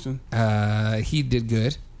the question. He did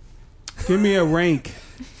good. Give me a rank.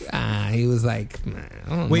 He was like,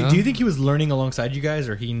 I don't Wait, know. do you think he was learning alongside you guys,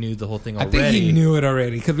 or he knew the whole thing I already? think he knew it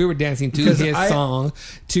already because we were dancing to his song,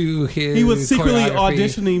 to his. He was secretly choreography.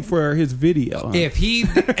 auditioning for his video. If he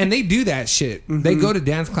and they do that shit, they go to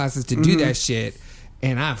dance classes to do that shit,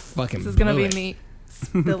 and I fucking. This is gonna blew be it. me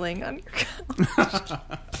spilling on your couch.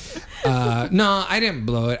 No, I didn't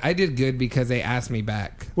blow it. I did good because they asked me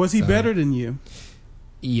back. Was he So, better than you?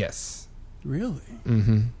 Yes. Really?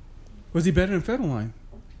 Mm-hmm. Was he better than Federline?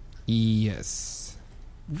 Yes.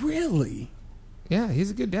 Really? Yeah,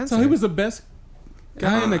 he's a good dancer. So he was the best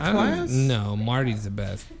guy in the I don't- class? No, Marty's the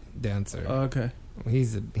best dancer. Okay.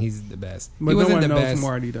 He's the best. But he no wasn't one the knows best.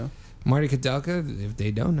 Marty, though. Marty Kadelka, if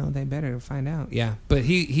they don't know, they better find out. Yeah, but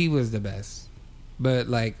he was the best. But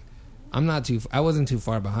like, I wasn't too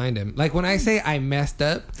far behind him. Like when I say I messed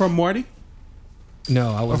up, From Marty?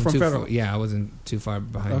 no, I wasn't from too Federal? far. Yeah, I wasn't too far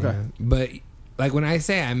behind Okay. him. But like when I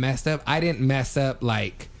say I messed up, I didn't mess up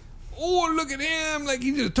like, oh look at him, like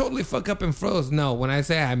he just totally fuck up and froze. No, when I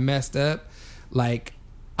say I messed up, like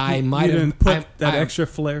I might You have didn't put that I- extra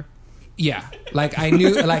flair. Yeah, like I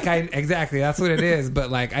knew, like I exactly that's what it is.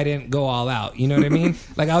 But like I didn't go all out. You know what I mean?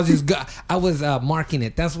 Like I was just I was marking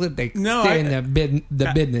it. That's what they say in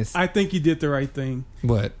the business. I think you did the right thing.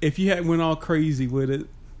 What? If you had went all crazy with it,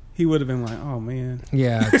 he would have been like, "Oh man."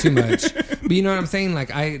 Yeah, too much. But you know what I'm saying?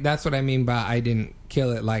 Like that's what I mean by I didn't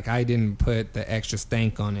kill it. Like I didn't put the extra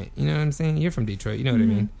stank on it. You know what I'm saying? You're from Detroit. You know what I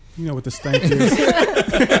mean? You know what the stank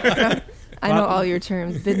is. I know all your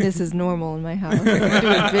terms. Business is normal in my house. What do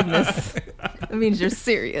with business? That means you're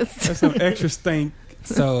serious. That's some extra stank.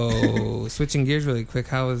 So switching gears really quick.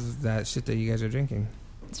 How is that shit that you guys are drinking?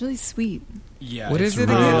 It's really sweet. Yeah. What it's is it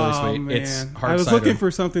really, again? really Oh sweet. man, It's hard I was cider. looking for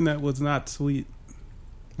something that was not sweet.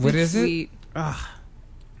 What It's is it? sweet. Ah,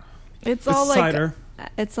 It's it's all like cider.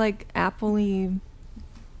 it's like appley.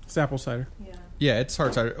 It's apple cider. Yeah, it's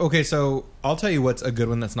hard cider. Okay, so I'll tell you what's a good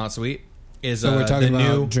one that's not sweet. Is So we're talking the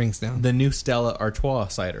about new drinks now. the new Stella Artois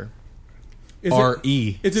cider. Is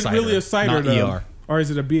R-E. Is it cider, really a cider not though, ER. or is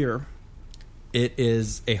it a beer? It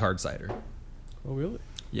is a hard cider. Oh really?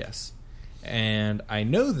 Yes. And I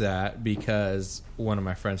know that because one of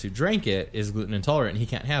my friends who drank it is gluten intolerant and he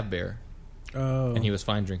can't have beer. Oh, And he was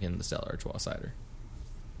fine drinking the Stella Artois cider.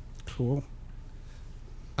 cool.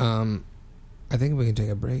 I think we can take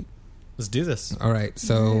a break. Let's do this. All right,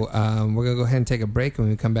 so we're gonna go ahead and take a break. When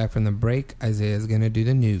we come back from the break, Isaiah's gonna do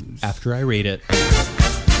the news. After I rate it.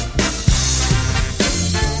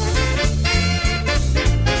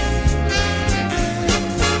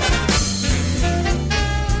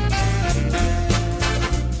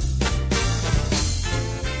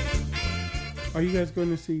 Are you guys going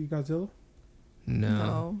to see Godzilla?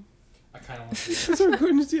 No, I kind of You guys are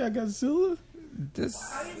going to see Godzilla? this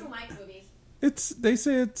doesn't like movies. They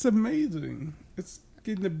say it's amazing. It's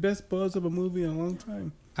getting the best buzz of a movie in a long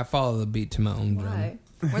time. I follow the beat to my own drum. Why?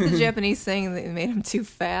 Weren't the Japanese saying they made him too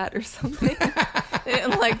fat or something?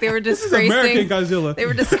 Like they were This is American disgracing. Godzilla. They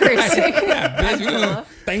were disgracing. Bitch,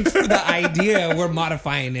 thanks for the idea. We're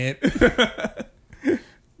modifying it.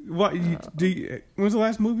 When's the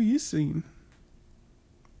last movie you seen?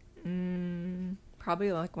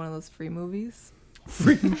 Probably like one of those free movies.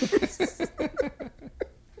 Free movies.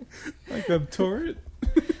 Like a torrent?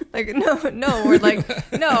 Like no, or like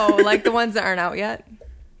like the ones that aren't out yet.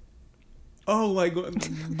 Oh, like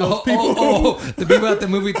those people. The people at the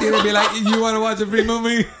movie theater be like, "You want to watch a free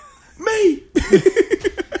movie?" Me.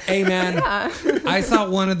 Hey man, Yeah. I saw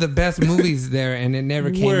one of the best movies there, and it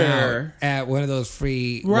never came Where? out at one of those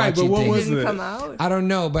free. Right, but watchy what things. was Didn't it? come out. I don't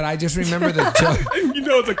know, but I just remember the joke. You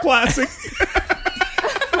know it's a classic.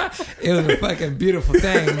 It was a fucking beautiful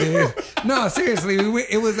thing, dude. No, seriously,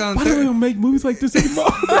 it was on. Why don't we make movies like this anymore?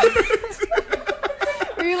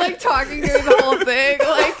 Were you like talking through the whole thing?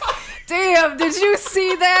 Like, damn, did you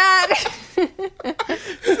see that?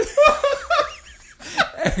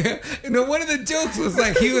 One of the jokes was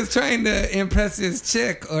like he was trying to impress his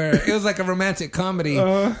chick, or it was like a romantic comedy.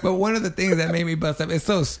 But one of the things that made me bust up, it's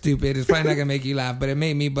so stupid. It's probably not gonna make you laugh, but it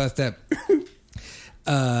made me bust up.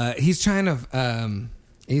 He's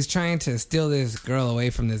trying to steal this girl away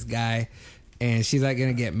from this guy, and she's like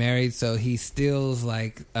gonna get married. So he steals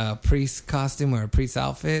like a priest costume or a priest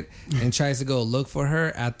outfit and tries to go look for her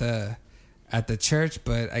at the church.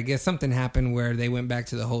 But I guess something happened where they went back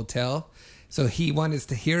to the hotel. So he wanted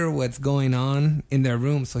to hear what's going on in their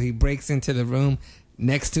room. So he breaks into the room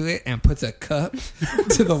next to it and puts a cup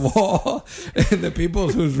to the wall. And the people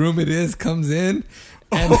whose room it is comes in.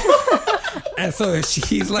 And, and so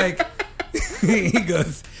he's like, he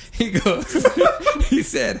goes,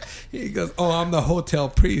 "Oh, I'm the hotel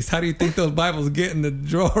priest. How do you think those Bibles get in the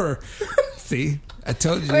drawer?" See, I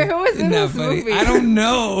told you. Wait, who was Isn't in that this funny? movie? I don't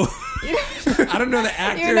know. I don't know the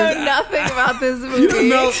actors. You know nothing about this movie. You don't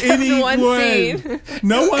know except anyone. one scene.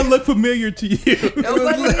 No one looked familiar to you.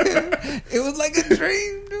 It was like a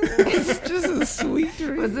dream, dude. It's just a sweet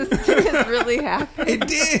dream. Was this really happening? It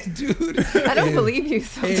did, dude. I don't believe you It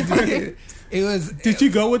sometimes. did. It was Did you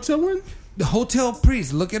go with someone? the hotel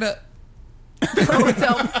priest. Look it up.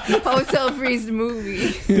 Hotel priest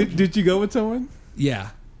movie. Did you go with someone? Yeah.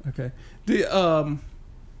 Okay.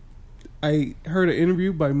 I heard an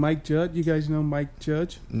interview by Mike Judge. You guys know Mike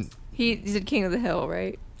Judge? He did King of the Hill,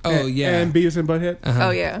 right? Oh yeah. And Beavis and Butthead. Uh-huh.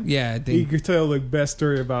 Oh, yeah. Yeah, I He think. could tell the best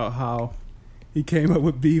story about how he came up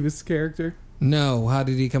with Beavis' character. No, how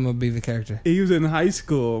did he come up with the character? He was in high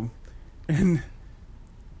school, and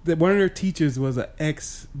one of their teachers was an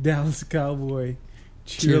ex-Dallas Cowboy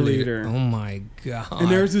cheerleader. Oh my god.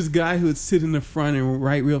 And there was this guy who would sit in the front and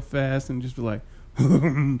write real fast and just be like,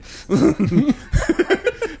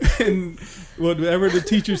 and whatever the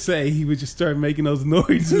teacher say, he would just start making those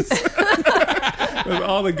noises. And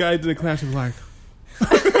all the guys in the class was like,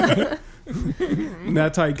 and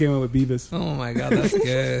that's how he came up with Beavis. Oh my god, that's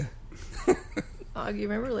good. Augie,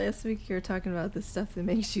 remember last week you were talking about the stuff that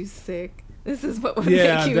makes you sick? This is what would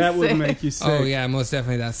Yeah, make you that sick. would make you sick. Oh yeah, most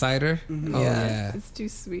definitely that cider. Mhm. Oh yeah, yeah. it's too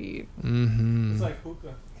sweet. Mm-hmm. It's like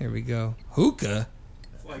hookah. Here we go. Hookah.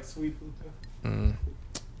 It's like sweet hookah.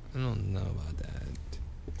 I don't know about that.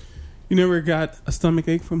 You never got a stomach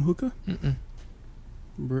ache from hookah? Mm-mm.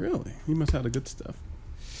 Really? You must have the good stuff.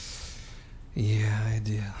 Yeah, I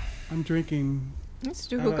do. I'm drinking. I used to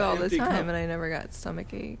do Out of hookah all the empty time, cup. and I never got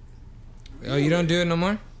stomach ache. Oh, you don't do it no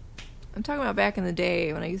more? I'm talking about back in the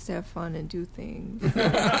day when I used to have fun and do things.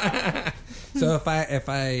 So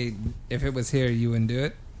if it was here, you wouldn't do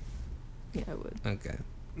it? Yeah, I would. Okay.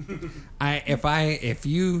 If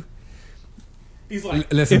you He's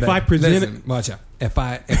like, listen, if I babe, present listen, watch out.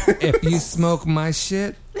 If you smoke my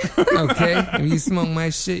shit, okay? If you smoke my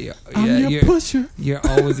shit, I'm your pusher. you're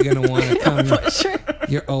always gonna want to come.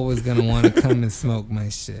 You're always gonna want to come and smoke my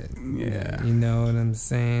shit. Yeah. You know what I'm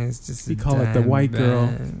saying? It's just You a call it the dime white girl.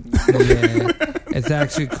 bag. Yeah, it's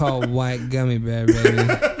actually called white gummy bear, baby. You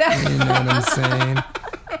know what I'm saying?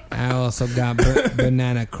 I also got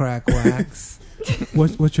banana crack wax.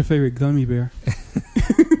 What's your favorite gummy bear?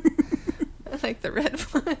 I like the red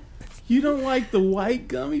one. You don't like the white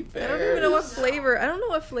gummy I bear? don't even know what flavor. I don't know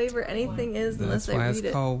what flavor anything is unless That's why I it's read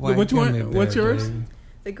it. called white Which one- gummy bear. what's yours? baby.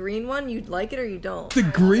 The green one, you like it or you don't? The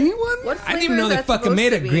green one? What flavor I didn't even know is they that fucking supposed made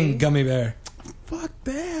to a be? green gummy bear. Fuck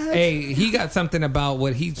that. Hey, he got something about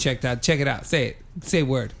what he checked out. Check it out. Say it. Say a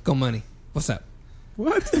word. Go money. What's up?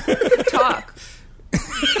 What? Talk.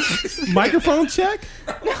 Microphone check?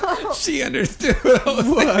 She understood what I was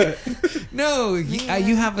saying. What? No,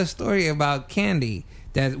 you have a story about candy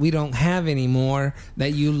that we don't have anymore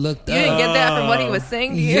that you looked You up. didn't get that from what he was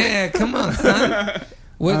saying to you? Yeah, come on, son.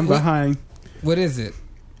 I'm behind. What is it?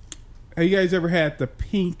 Have you guys ever had the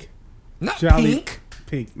pink Not Jolly pink.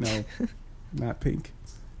 Pink, no. Not pink.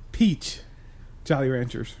 Peach Jolly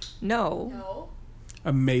Ranchers. No.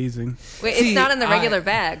 Amazing. Wait, See, it's not in the regular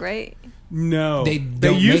bag, right? No. They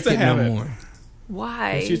don't used make to it have no it. more.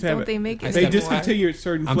 Why She used to have don't it. they make it They anymore? discontinued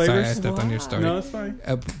certain I'm sorry, I flavors. stepped on your story. No, it's fine.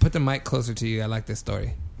 Put the mic closer to you. I like this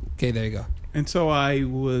story. Okay, there you go. And so I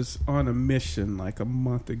was on a mission like a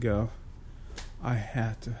month ago. I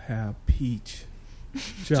had to have peach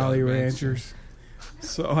Jolly Ranchers.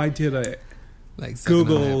 So I did a Like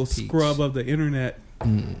Google 7.5 peach. scrub of the internet.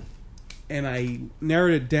 Mm. And I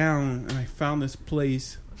narrowed it down and I found this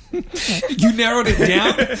place. You narrowed it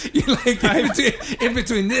down. You're like in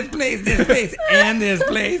between this place, and this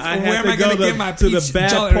place. I Where had am I to go going to get my to peach the bad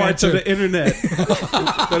Jolly parts of Rancher? the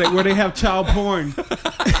internet where they have child porn.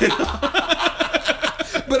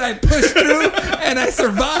 But I pushed through and I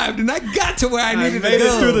survived and I got to where I I needed to made go.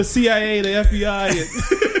 it through the CIA, the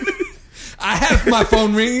FBI. I had my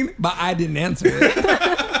phone ringing, but I didn't answer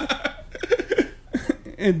it.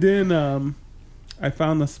 And then I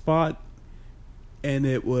found the spot, and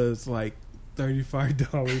it was like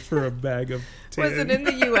 $35 for a bag of 10. Was it in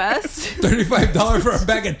the U.S.? $35 for a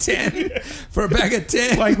bag of 10. For a bag of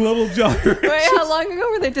 10. Like little Jolly Ranchers. Wait, how long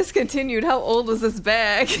ago were they discontinued? How old was this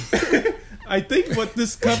bag? I think what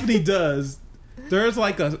this company does, there's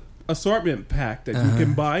like a assortment pack that you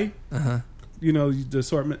can buy. You know, the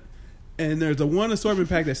assortment. And there's a one assortment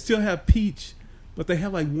pack that still have peach, but they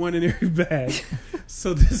have like one in every bag.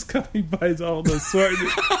 So this company buys all the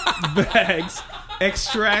assortment bags,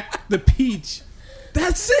 extract the peach.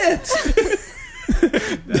 That's it.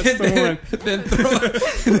 That's the one.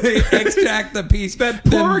 Then they extract the peach. That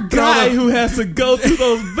poor then throw guy the- who has to go through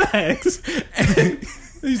those bags.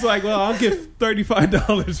 He's like, well, I'll get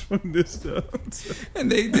 $35 from this stuff.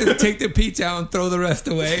 And they just take the peach out and throw the rest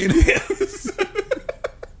away.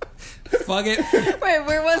 Fuck it. Wait,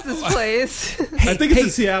 where was this place? I think it's in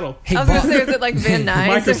Seattle. Hey, I was going to boss. say, is it like Van Nuys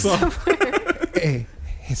or Microsoft.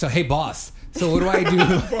 somewhere? Hey, boss. So what do I do?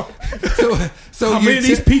 so How you many of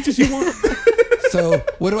these peaches you want? So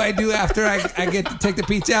what do I do after I get to take the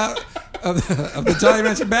peach out of the Jolly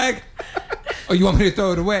Rancher bag? Or you want me to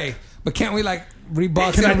throw it away? But can't we like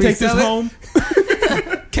rebox Can it I and take this resell it? home?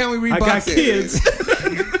 Can't we rebox I got it? kids.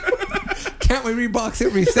 Can't we rebox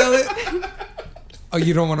it, resell it? Oh,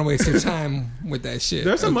 you don't want to waste your time with that shit.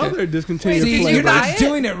 There's some Okay. other discontinued Wait, did you You're flavors. buy not it?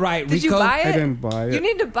 doing it right, Rico. Did you buy it? I didn't buy it. You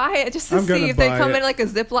need to buy it just to I'm gonna see if they buy come it. in like a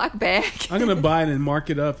Ziploc bag. I'm gonna buy it and mark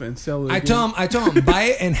it up and sell it. I told him buy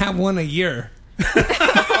it and have one a year.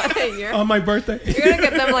 What a year. on my birthday. You're going to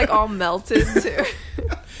get them like all melted too.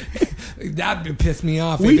 That'd piss me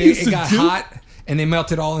off. We If used it to got do- hot and they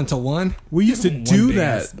melted all into one. We used to One do big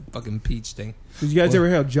that. ass fucking peach thing. Did you guys What? ever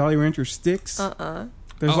have Jolly Rancher sticks?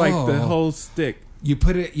 There's like the Oh. whole stick. You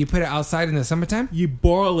put it outside in the summertime. You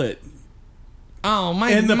boil it, Oh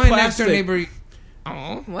my! And the my next plastic. door neighbor.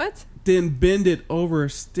 Oh, What? then bend it over a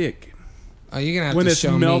stick. you're gonna have When to it's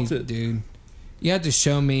show melted. me, dude. You have to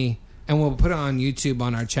show me, and we'll put it on YouTube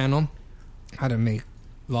on our channel. How to make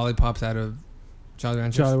lollipops out of Jolly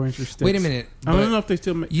Ranchers. Jolly Rancher sticks. Wait a minute. I don't but know if they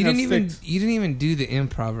still make. You have didn't sticks. even do the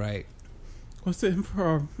improv right. What's the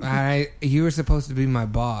improv? You were supposed to be my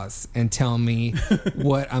boss and tell me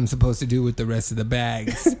what I'm supposed to do with the rest of the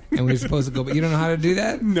bags, and we were supposed to go. But you don't know how to do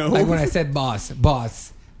that. No. Like when I said boss,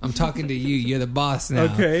 I'm talking to you. You're the boss now.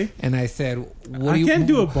 Okay. And I said, "What I do you?" can't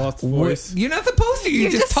do a boss what- voice. You're not supposed to. You You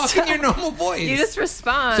just just talk in your normal voice. You just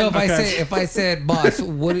respond. So Okay. if I said, "Boss,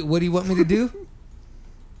 what do you want me to do?"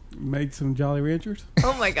 Make some Jolly Ranchers.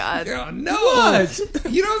 oh my God. Girl, no. What?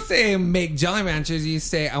 You don't say make Jolly Ranchers. You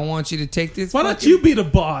say, "I want you to take this." Why don't fucking-" you be the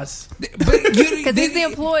boss? But you, Because he's the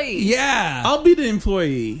employee. Yeah. I'll be the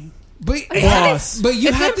employee. But Boss. But you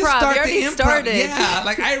It's have to improv. start You the already improv. started. Yeah,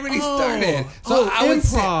 like I already Oh. started. So Oh, I would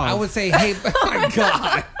improv. say, hey, oh my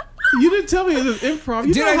god, You didn't tell me it was improv.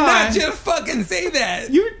 You did know I how not just fucking say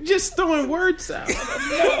that? You're just throwing words out.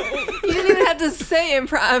 You didn't even have to say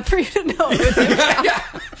improv for you to know it was improv. Yeah.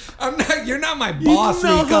 I'm not. You're not my You boss,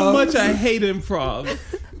 know Rico. how much I hate improv.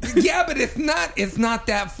 Yeah, but it's not. It's not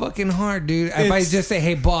that fucking hard, dude. If I It's- just say,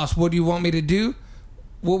 hey, boss, what do you want me to do?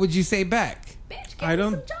 What would you say back? I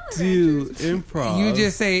don't do improv. You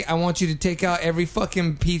just say, I want you to take out every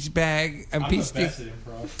fucking peach bag and peach stick.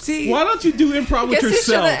 See, Why don't you do improv with Guess you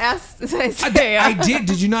should have yourself? asked. I did.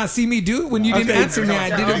 Did you not see me do it when you didn't Okay. answer me?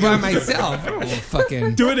 I did it by myself. Oh,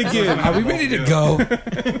 fucking. Do it again. Are we ready to go?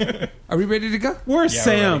 Are we ready to go? Where's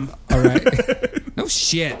Sam? All right. No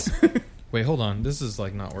shit. Wait, hold on. This is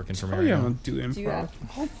like not working for me Oh, right yeah, I now. don't do improv. Do you have?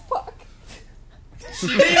 Oh fuck!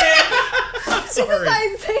 Sorry.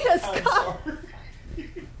 Isaiah's cup.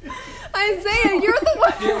 Isaiah, you're the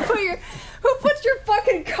one who put your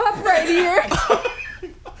fucking cup right here.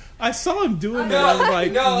 I saw him doing that. I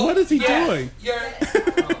was like, what is he doing?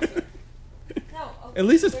 No, At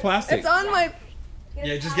least it's plastic. it's on my.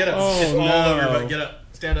 Yeah, just get up. Oh, It's all no. over, but get up.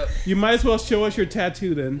 Stand up. You might as well show us your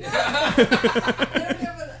tattoo then. I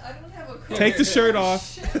don't have a Take the shirt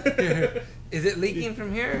off. Is it leaking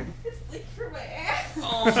from here? It's leaked from my ass.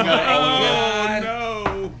 Oh my god!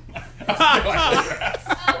 no.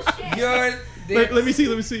 Oh shit. You're Let me see.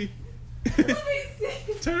 Let me see.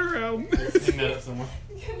 Turn around. Hang that up somewhere.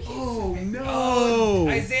 Oh no.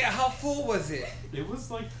 Isaiah, how full was it? It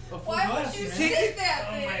was like a full Why glass, would you man. sit that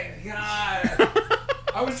Oh there? my god!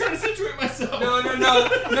 I was trying to situate myself. No.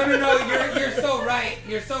 You're so right.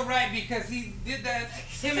 You're so right because he did that.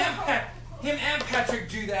 Him and Patrick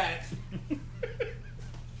do that.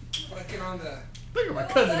 Fucking on the. Look at my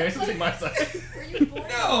cousin. I should take my side. Were you born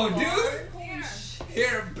No, in a dude. barn? Holy shit.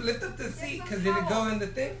 Here, lift up the seat because did it go in the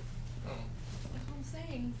thing? Oh. That's what I'm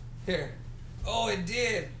saying. Here. Oh, it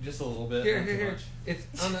did. Just a little bit. Here. not too much. It's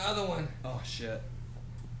on the other one. Oh shit.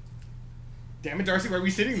 Damn it, Darcy, why are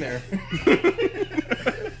we sitting there?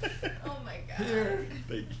 Oh my god. Here.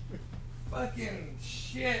 Thank you. Fucking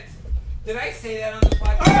shit. Did I say that on the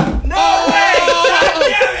podcast? Oh, no! God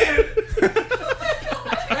damn it!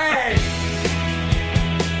 Hey!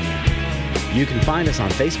 You can find us on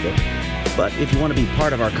Facebook, but if you want to be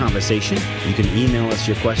part of our conversation, you can email us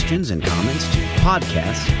your questions and comments to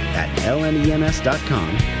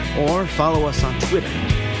podcast@lnems.com or follow us on Twitter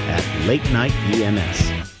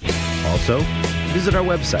 @LateNightEMS. Also, visit our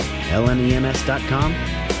website, lnems.com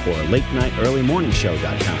or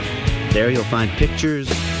latenightearlymorningshow.com. There you'll find pictures,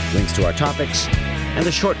 links to our topics, and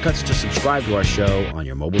the shortcuts to subscribe to our show on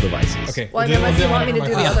your mobile devices. Okay. Well, unless you want me to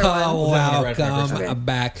do the other one. Oh, Right, welcome right.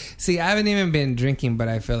 back. See, I haven't even been drinking, but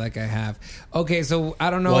I feel like I have. Okay, so I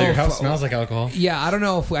don't know. Well, your if- house smells like alcohol. Yeah, I don't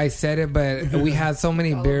know if I said it, but we had so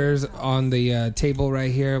many beers on the table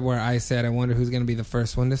right here where I said, I wonder who's going to be the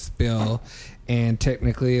first one to spill. And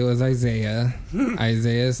technically, it was Isaiah.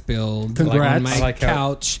 Isaiah spilled Congrats. on my I like how-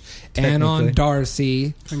 couch and on Technically.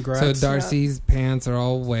 Darcy. Congrats. So Darcy's pants are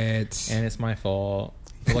all wet. And it's my fault. I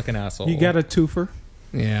feel like an asshole. You got a twofer.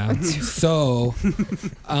 Yeah. So,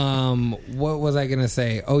 what was I gonna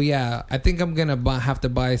say? Oh yeah, I think I'm gonna have to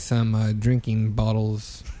buy some drinking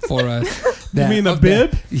bottles for us. You mean a of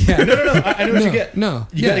bib? Yeah. No. I know what you get. No.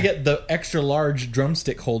 You got to get the extra large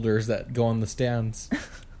drumstick holders that go on the stands.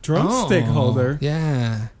 Drumstick Oh, holder.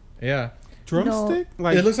 Yeah. Yeah. Drumstick?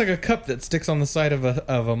 It looks like a cup that sticks on the side of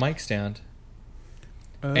a mic stand.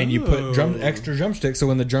 And you put extra drumsticks, so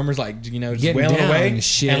when the drummer's like, just Getting wailing down away, and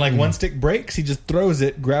shit and like and- one stick breaks, he just throws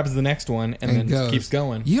it, grabs the next one, and then goes. keeps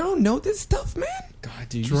going. You don't know this stuff, man? God,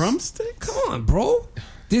 dude, drumsticks? Come on, bro.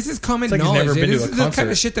 This is common It's like you've knowledge. never been This to a is the kind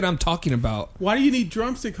concert. of shit that I'm talking about. Why do you need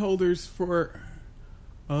drumstick holders for?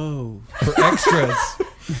 Oh, for extras.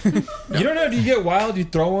 You don't know? Do you get wild? You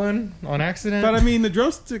throw one on accident? but I mean the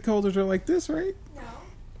drumstick holders are like this, right? No.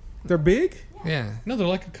 They're big. Yeah. no, they're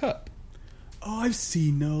like a cup. Oh, I've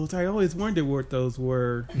seen those. I always wondered what those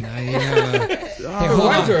were. Nah, yeah. Hey, hold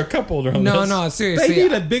Why on. is there a cup holder on No, this? no, They seriously.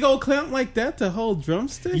 need a big old clamp like that to hold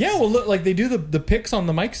drumsticks. Yeah, well, look, like they do the picks on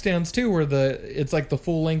the mic stands too, where it's like the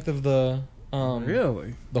full length of the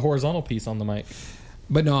Really? the horizontal piece on the mic.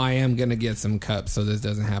 But no, I am gonna get some cups so this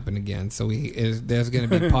doesn't happen again. So there's gonna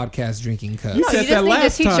be podcast drinking cups. You No, said you that just need to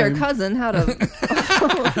last teach your time. cousin how to.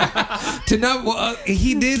 To not, what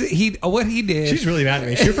he did. She's really mad at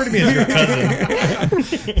me. She referred to me as your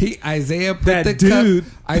cousin. Isaiah put That the dude.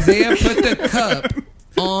 cup. Isaiah put the cup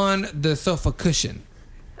on the sofa cushion.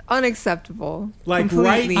 Unacceptable. Like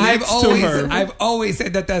Completely. right next to her. I've always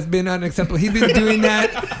said that's been unacceptable. He's been doing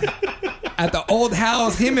that at the old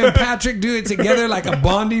house. Him and Patrick do it together like a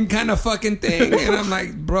bonding kind of fucking thing. And I'm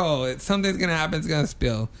like, bro, something's gonna happen. It's gonna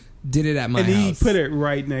spill. Did it at my and house. he put it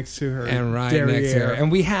right next to her. And right derriere. next to her.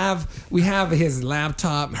 And we have his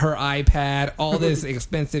laptop, her iPad, all this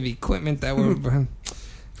expensive equipment that we're.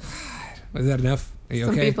 Was that enough? Are you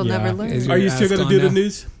Some okay? people never learn. Is Are your you still ass going to gone do the now?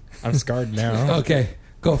 news? I'm scarred now. Okay,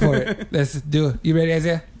 go for it. Let's do it. You ready,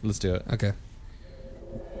 Isaiah? Let's do it. Okay.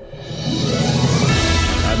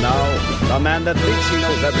 And now, the man that thinks he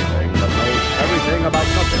knows everything, but knows everything about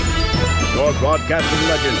nothing. Your broadcasting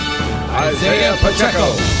legend, Isaiah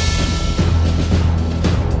Pacheco.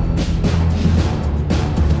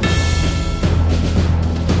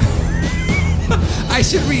 I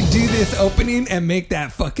should redo this opening and make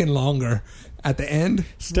that fucking longer at the end.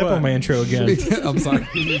 Step What? on my intro again. I'm sorry.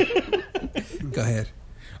 Go ahead.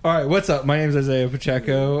 All right, what's up? My name is Isaiah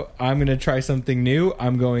Pacheco. I'm going to try something new.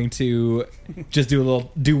 I'm going to just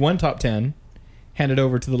do one top 10, hand it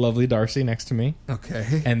over to the lovely Darcy next to me,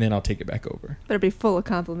 Okay. and then I'll take it back over. Better be full of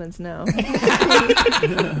compliments now.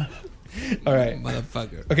 All right.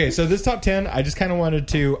 Motherfucker. Okay, so this top 10, I just kind of wanted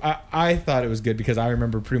to... I thought it was good because I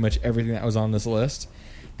remember pretty much everything that was on this list.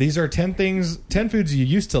 These are 10 foods you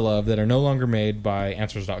used to love that are no longer made by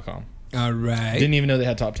Answers.com. All right. Didn't even know they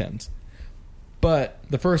had top 10s. But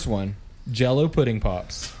the first one, Jell-O pudding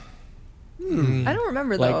pops. I don't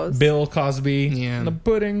remember Like those. Bill Cosby. Yeah. The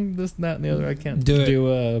pudding, this, that, and the other. I can't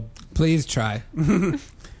Do a... Please try.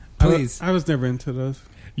 Please. I was never into those.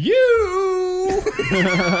 You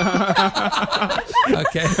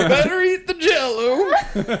Okay. better eat the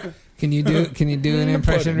Jell-O. Can you do an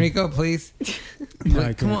impression, Rico, please? No,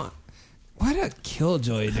 I Come can't. on. What a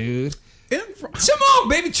killjoy, dude. Come on,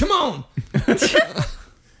 baby, come on.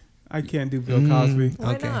 I can't do Bill Cosby.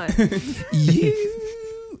 Why Okay. not? You.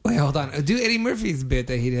 Wait, hold on. Do Eddie Murphy's bit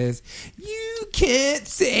that he does. You can't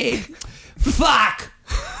say fuck.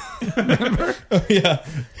 Oh, yeah.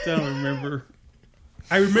 Don't remember.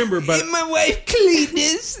 I remember, but And my wife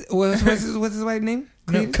Cletus. What's his wife's name?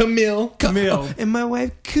 No, Camille. Camille. And my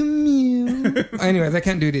wife Camille. Anyways, I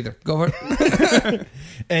can't do it either. Go for it.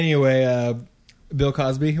 Anyway, Bill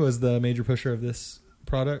Cosby was the major pusher of this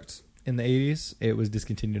product in the 80s. It was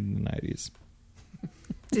discontinued in the 90s.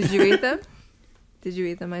 Did you eat them? Did you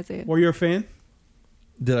eat them, Isaiah? were you a fan?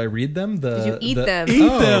 Did I read them? Did you eat them? Eat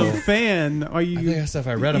Oh. them, fan. Are you? I think that's stuff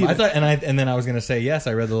I read them. Eat I it. thought, and then I was going to say yes.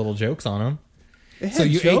 I read the little jokes on them. It So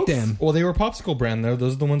had you jokes? ate them. Well, they were popsicle brand though.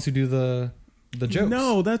 Those are the ones who do the jokes.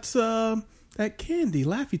 No, that's that candy,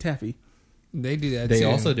 Laffy Taffy. They do that They too.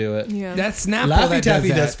 also do it. Yeah. That's Snapple Laffy that Taffy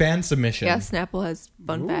does does that. fan submission. Yeah, Snapple has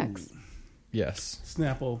fun facts. Yes.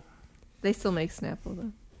 Snapple. They still make Snapple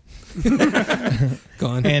though. Go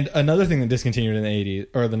on. And another thing that discontinued in the 80s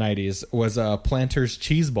or the 90s was Planters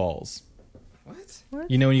cheese balls. What?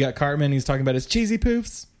 You know when you got Cartman, he's talking about his cheesy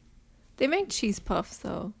poofs. They make cheese puffs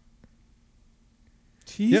though.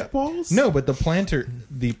 Cheese Yeah. balls? No, but the Planters.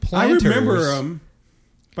 I remember them,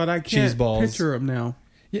 but I Cheese can't balls. picture them now.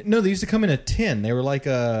 Yeah, no, they used to come in a tin. They were like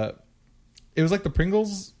it was like the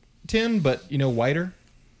Pringles tin, but whiter.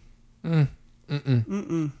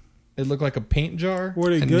 It looked like a paint jar. Were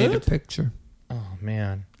they I need a good? picture. Oh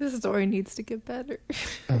man. This story needs to get better.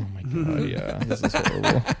 Oh my god. Yeah, this is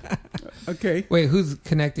horrible. Okay. Wait, who's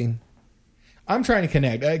connecting? I'm trying to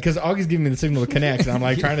connect because Augie's giving me the signal to connect, and I'm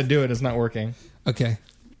like trying to do it. It's not working. Okay.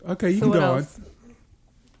 Okay, you So can what go else?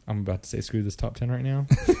 I'm about to say screw this top 10 right now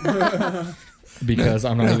because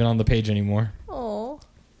I'm not even on the page anymore. Oh.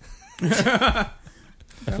 I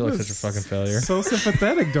feel like such a fucking failure. on. So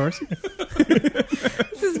sympathetic, Darcy.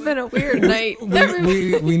 This has been a weird night.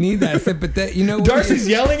 We need that sympathy. You know what? Darcy's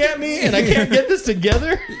yelling at me, and I can't get this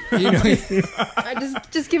together. You know,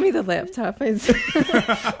 just give me the laptop.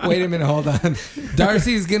 wait a minute, hold on.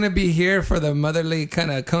 Darcy's gonna be here for the motherly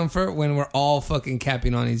kind of comfort when we're all fucking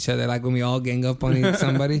capping on each other, like when we all gang up on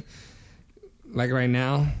somebody. Like right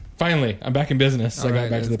now. Finally, I'm back in business. So I All got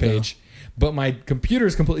right, back to the let's go. page. But my computer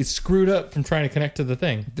is completely screwed up from trying to connect to the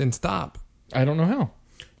thing. Then stop. I don't know how.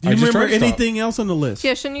 Do you I just remember tried to stop. anything else on the list?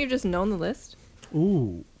 Yeah, shouldn't you just known the list?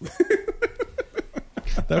 Ooh.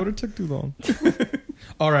 That would have took too long.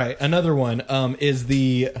 All right, another one is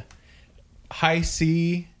the high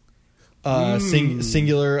C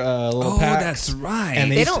singular little Oh, packs. that's right.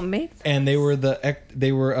 And They don't make. And they were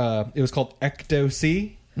it was called Ecto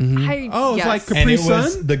C, Oh, it's like and Capri it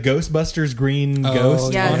was Sun? the Ghostbusters green Oh,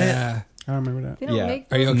 ghost Yes. on it. yeah. I remember that. They don't Yeah. make.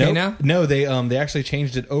 Are you okay Nope. now? No, they actually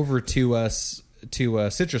changed it over to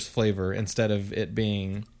citrus flavor instead of it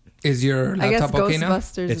being. Is your I guess laptop okay now?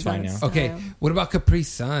 Ghostbusters. It's is fine that now. Okay. style. What about Capri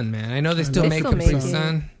Sun, man? I know they still They make still Capri make it.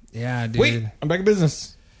 Sun. Yeah, dude. Wait, I'm back in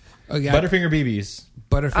business. Oh, yeah. Butterfinger BBs.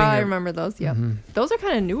 Butterfinger. I remember those. Yeah, those are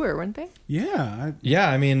kind of newer, weren't they? Yeah. Yeah,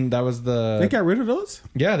 I mean that was the. They got rid of those?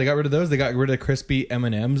 Yeah, they got rid of those. They got rid of crispy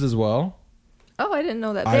M&Ms as well. Oh, I didn't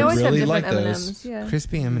know that. I They always really have like different those. M&Ms. Yeah.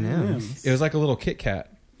 Crispy M&Ms. It was like a little Kit Kat.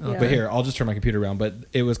 Yeah. But here, I'll just turn my computer around. But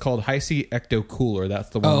it was called High C Ecto Cooler. That's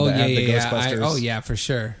the one Oh, that yeah, had the yeah, yeah. Ghostbusters. Oh, yeah, for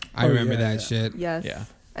sure. I Oh, remember yeah, that yeah. shit. Yes. Yeah.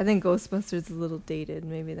 I think Ghostbusters is a little dated.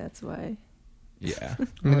 Maybe that's why. Yeah.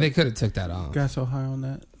 I mean, they could have took that off. Got so high on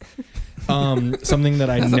that. Something that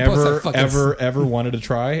I As opposed never, to fucking- ever wanted to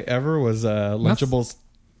try ever was Lunchables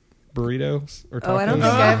burritos or tacos. Oh, I don't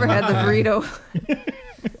think I ever had the burrito.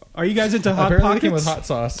 Are you guys into Hot Apparently, it came Pockets? with hot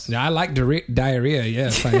sauce. Yeah, I like diarrhea.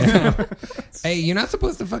 Yes, I am. Hey, you're not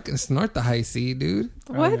supposed to fucking snort the high C, dude.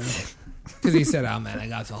 What? Because he said, "Oh man, I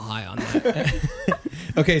got so high on that."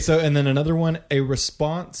 Okay, so and then another one, a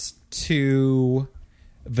response to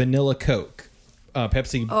Vanilla Coke,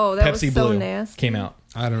 Pepsi. Oh, that Pepsi was so Blue nasty. came out,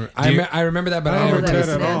 I don't. Do you- I remember that, but I I don't never remember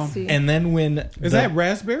tasted that it. at all. nasty. and then when Is that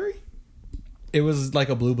raspberry? it was like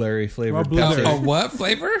a blueberry flavored Oh, blueberry. Pepsi. A what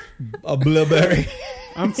flavor? A blueberry.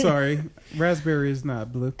 I'm sorry. Raspberry is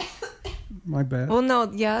not blue. My bad. Well,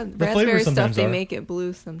 no, yeah, flavors raspberry stuff sometimes they are. make it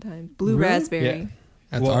blue sometimes. Blue Really? raspberry. Yeah.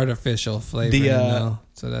 That's Well, artificial flavoring, though,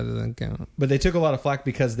 so that doesn't count. But they took a lot of flack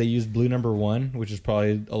because they used blue number 1, which is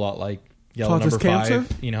probably a lot like yellow Causes number 5.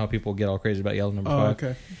 cancer? You know how people get all crazy about yellow number Oh, 5.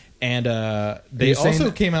 okay. And they you saying also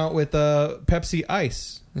that- came out with Pepsi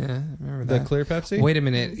Ice, Yeah, I remember the that. clear Pepsi. Wait a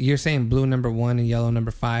minute. You're saying blue number 1 and yellow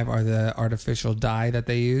number 5 are the artificial dye that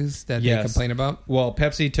they use that they Yes. complain about? Well,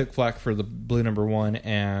 Pepsi took flack for the blue number 1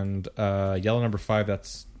 and yellow number 5.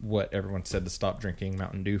 That's what everyone said to stop drinking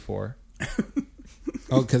Mountain Dew for.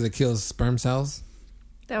 Oh, because it kills sperm cells?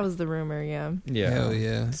 That was the rumor, yeah. Yeah. Hell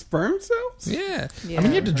yeah. Sperm cells? Yeah. Yeah. I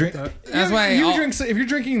mean, you have to drink. That's why you all- drink. If you're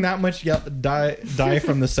drinking that much dye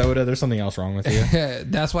from the soda, there's something else wrong with you.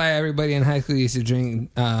 That's why everybody in high school used to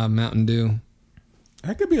drink Mountain Dew.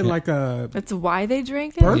 That could be like a That's why they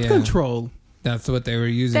drink it? birth Yeah. control. That's what they were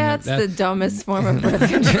using. That's the dumbest form of birth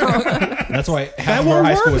control. That's why half of won't our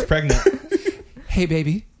high school work. was pregnant. Hey,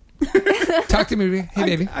 baby. Talk to me, baby. Hey,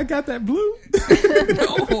 baby. I got that blue.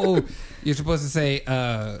 No. You're supposed to say,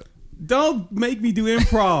 Don't make me do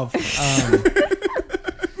improv.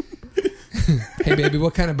 hey, baby,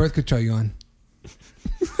 what kind of birth control you on?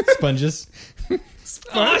 Sponges.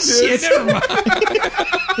 Oh, shit. Never mind.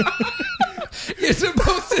 You're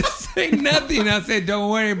supposed to say nothing. I said, don't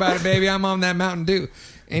worry about it, baby. I'm on that Mountain Dew.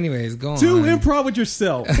 Anyways, go on. Do improv with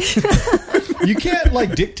yourself. You can't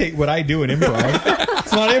like dictate what I do in improv.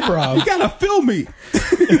 It's not improv. You gotta feel me.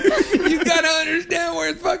 You gotta understand where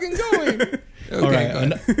it's fucking going. Okay, All right, go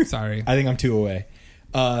ahead. Sorry. I think I'm 2 away.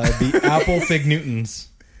 The Apple Fig Newtons.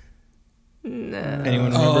 No.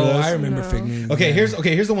 Anyone remember Oh, those? I remember No. Fig Newtons. Okay,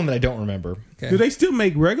 Yeah. here's the one that I don't remember. Okay. Do they still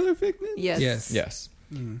make regular Fig Newtons? Yes. Yes. Yes.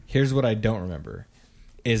 Here's what I don't remember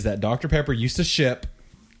is that Dr. Pepper used to ship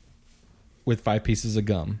with 5 pieces of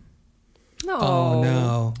gum. No. Oh,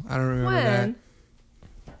 no. I don't remember that. When?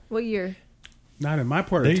 What year? Not in my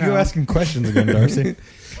part There of you town. go asking questions again, Darcy.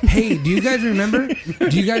 Hey, do you guys remember?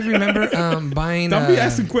 Buying? Don't be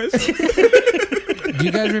asking questions. Do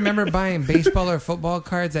you guys remember buying baseball or football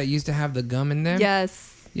cards that used to have the gum in them?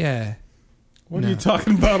 Yes. Yeah. What No. are you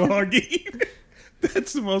talking about, Augie?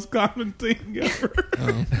 That's the most common thing ever.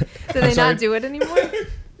 Do they sorry. not do it anymore?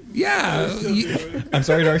 Yeah. I'm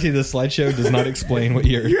sorry, Darcy. The slideshow does not explain what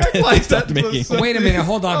you're You act like stopped that's making. so- Wait a minute.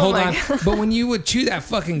 Hold on. Oh Hold my on. God. But when you would chew that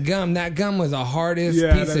fucking gum, that gum was the hardest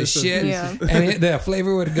Yeah, piece that of is a shit. piece Yeah. And the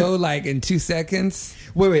flavor would go like in 2 seconds.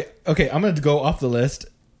 Wait. Okay, I'm going to go off the list.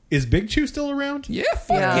 Is Big Chew still around? Yeah,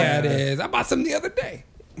 fuck Yeah. yeah, it is. I bought some the other day.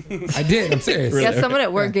 I did. I'm serious. Yeah, someone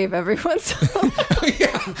at work gave everyone some.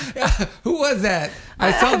 yeah. Who was that?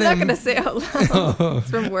 I saw I'm them. not going to say it out loud. It's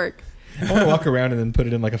from work. I want to walk around and then put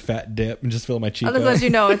it in like a fat dip and just fill my cheek I'll just up. let you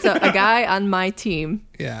know it's a guy on my team.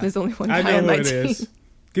 Yeah. There's only one I guy know on who my it team. is.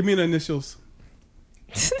 Give me the initials.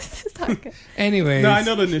 This is not good. Anyways. No, I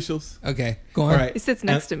know the initials. Okay, go on. All right. He sits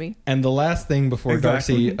next to me. And the last thing before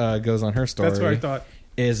Exactly. Darcy goes on her story That's what I thought.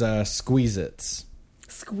 is Squeeze-Its.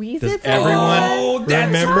 Squeeze Does it? everyone that's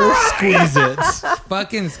remember Squeeze-Its?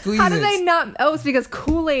 Fucking squeeze How did it. they not? Oh, it's because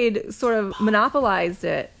Kool-Aid sort of monopolized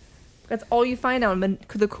it. That's all you find out.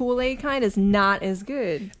 The Kool-Aid kind is not as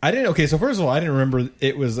good. I didn't. Okay, so first of all, I didn't remember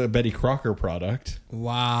it was a Betty Crocker product,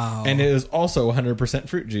 Wow. and it was also 100%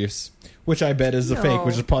 fruit juice, which I bet is a fake, No.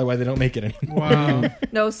 which is probably why they don't make it anymore. Wow.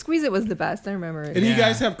 No, Squeeze It was the best. I remember it. And you Yeah.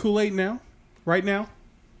 guys have Kool-Aid now? Right now?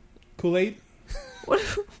 Kool-Aid? What?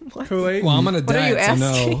 Kool-Aid? well, I'm on a What are you diet, so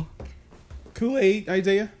asking? no. Kool-Aid,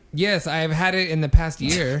 Isaiah? Yes, I've had it in the past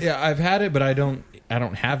year. Yeah, I've had it, but I don't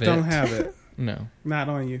have it. Don't have it. No, Not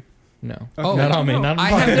on you. no, Oh, not on me. No, Not on I I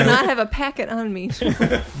have do not have a packet on me.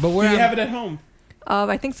 But Do where you I'm, have it at home?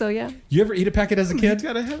 I think so, yeah. You ever eat a packet as a You kid?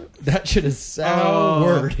 gotta have it. That shit is so Oh.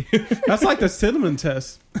 word. That's like the cinnamon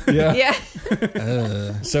test. Yeah.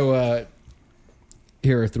 Yeah. So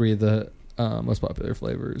here are 3 of the most popular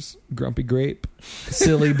flavors: Grumpy Grape,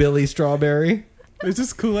 Silly Billy Strawberry, Is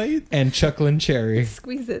this Kool-Aid? and Chucklin' Cherry.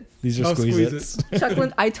 Squeeze It. These are Oh, Squeeze-Its.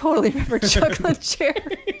 Chucklin'. I totally remember Chucklin'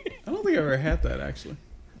 Cherry. I don't think I ever had that, actually.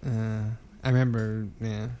 I remember,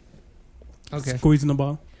 yeah. Okay. Squeezing the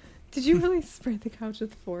ball. Did you really spray the couch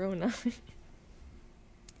with 409?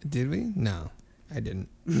 Did we? No, I didn't.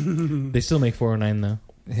 They still make 409 though.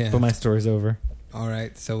 Yeah. But my story's over. All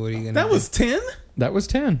right, so what are you going to That was 10? That was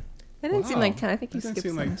 10. That didn't seem Wow. like 10. I think you That skipped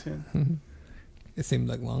doesn't seem some. like 10. It seemed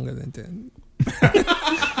like longer than 10.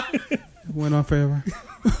 Went on forever.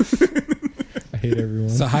 I hate everyone.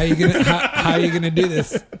 So how are you gonna how are you gonna do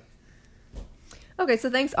this? Okay, so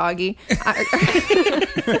thanks, Augie.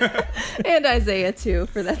 And Isaiah, too,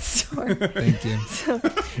 for that story. Thank you.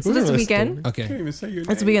 So this weekend, Okay. Can't even say your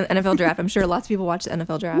this name. weekend, NFL draft. I'm sure lots of people watch the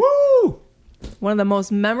NFL draft. Woo! One of the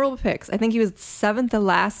most memorable picks. I think he was 7th to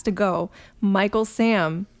last to go. Michael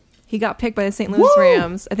Sam. He got picked by the St. Louis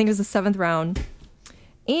Rams. I think it was the 7th round.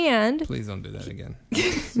 And Please don't do that again.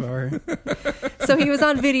 Sorry. so he was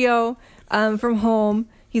on video from home.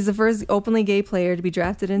 He's the first openly gay player to be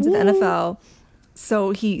drafted into the NFL.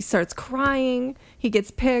 So he starts crying. He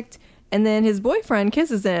gets picked. And then his boyfriend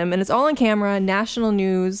kisses him. And it's all on camera. National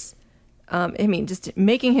news. Just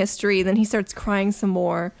making history. Then he starts crying some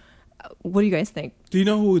more. What do you guys think? Do you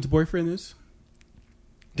know who his boyfriend is?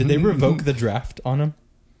 Did they revoke the draft on him?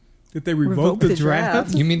 Did they revoke the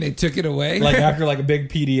draft? You mean they took it away? Like after like a big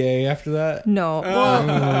PDA after that? No.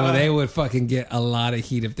 Oh, they would fucking get a lot of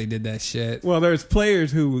heat if they did that shit. Well, there's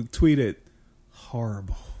players who tweeted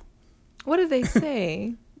horrible. What did they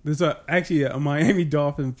say? There's actually a Miami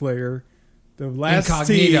Dolphin player. The last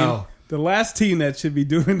Incognito. team that should be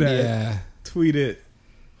doing that Yeah. tweeted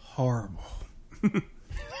horrible.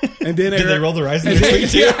 And then Did they roll their eyes?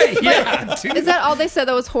 Yeah, dude. Is that all they said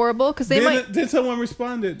that was horrible? Because they might. Then someone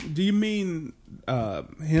responded, "Do you mean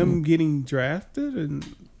him getting drafted?" And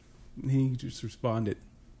he just responded,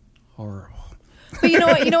 "Horrible." But you know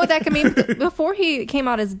what? You know what that could mean? Before he came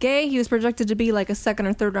out as gay, he was projected to be like a 2nd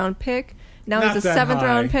or 3rd round pick. Now Not he's a that 7th high.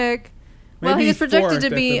 round pick. Well, Maybe he was projected 4th to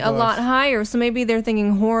at be the a lot bus. higher, so maybe they're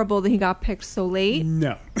thinking horrible that he got picked so late.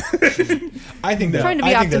 No, I think that, Trying to be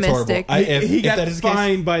I think that's optimistic. horrible. he If got that is the case-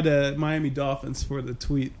 fined by the Miami Dolphins for the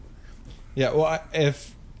tweet. Yeah, well,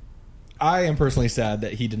 if I am personally sad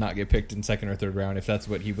that he did not get picked in 2nd or 3rd round, if that's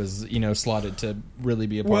what he was, slotted to really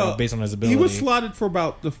be a part of based on his ability. He was slotted for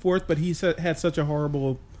about the 4th, but he had such a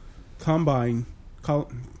horrible combine.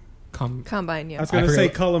 Combine, I yeah. was going I to say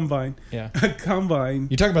forget- Columbine. Yeah. Combine.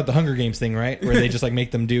 You talk about the Hunger Games thing, right? Where they just like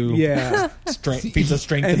make them do Yeah. feats of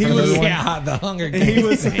strength. And in he front of was- everyone. Yeah, the Hunger And he Games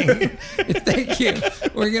was- thing. Thank you.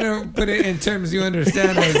 We're going to put it in terms you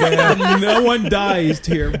understand, Isaiah. No one dies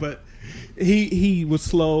here, but he was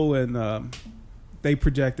slow and they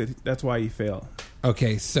projected. That's why he failed.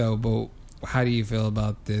 Okay, but how do you feel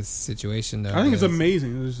about this situation, though? I think it's Because-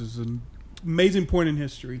 amazing. This is an amazing point in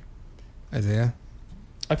history. Isaiah?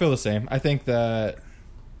 I feel the same. I think that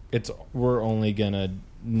we're only gonna.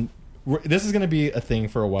 This is gonna be a thing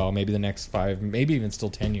for a while. Maybe the next 5, maybe even still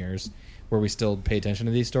 10 years, where we still pay attention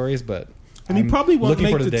to these stories. But And he I'm probably won't looking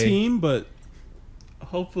make for the day. team, but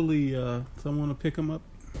hopefully someone will pick him up.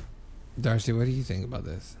 Darcy, what do you think about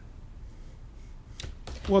this?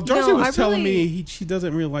 Well, Darcy No, was I telling really- me she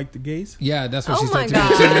doesn't really like the gays. Yeah, that's what Oh she my said to me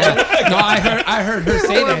God. too. Yeah. No, I heard her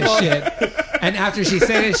say that Horrible. shit. And after she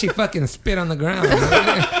said it, she fucking spit on the ground.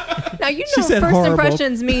 Now you She know said first horrible.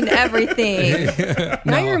 impressions mean everything.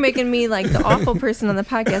 Now No. you're making me like the awful person on the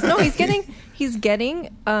podcast. No, he's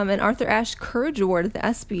getting an Arthur Ashe Courage Award at the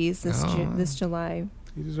ESPYs this July.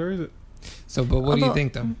 He deserves it. So, but what do you Although-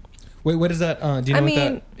 think, though? Wait, what is that? Do you know I what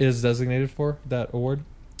mean- that is designated for? That award?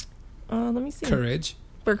 Let me see. Courage.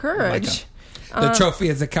 For courage. The trophy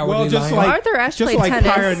is a cowardly Well, just lion. like Arthur Ashe just played like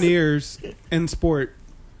tennis. pioneers in sport,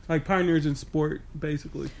 like pioneers in sport,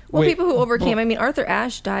 basically. Well, Wait, people who overcame. I mean, Arthur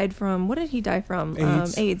Ashe died from. What did he die from?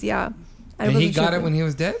 AIDS. AIDS. Yeah. I and he wasn't got sure. it when he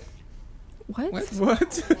was dead? What? What?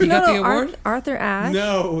 What? He got the award? Arthur Ashe.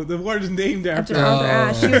 No, the award is named After after. Arthur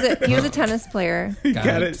Oh. Ashe, he was a tennis player. He Got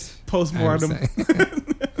got it. it post-mortem.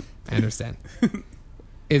 I understand.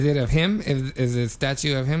 Is it of him? Is it a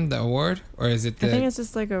statue of him, the award? Or is it I think the... it's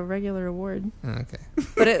just like a regular award, Oh, okay.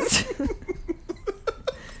 but it's.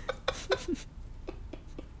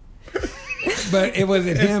 But it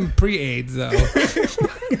wasn't him pre-AIDS, though.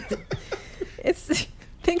 It's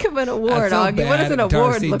think of an I award, feel Augie. What does bad, an award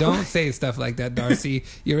Darcy, look don't like? say stuff like that, Darcy.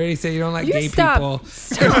 You already say you don't like You gay stop. people.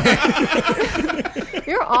 Stop.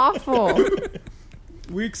 You're awful.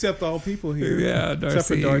 We accept all people here. Yeah, Except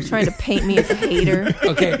for Darcy. Darcy. Trying to paint me as a hater.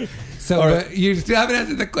 Okay, so All right. but you still haven't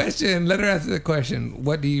answered the question. Let her answer the question.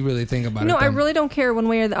 What do you really think about it? No, I then? really don't care one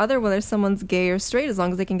way or the other whether someone's gay or straight, as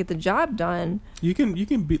long as they can get the job done. You can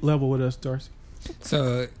be level with us, Darcy.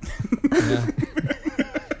 So, yeah.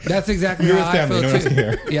 That's exactly You're how a I family, feel no one's too.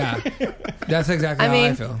 here. Yeah, that's exactly I how I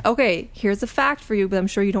mean, feel. okay, here's a fact for you, but I'm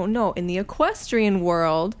sure you don't know. In the equestrian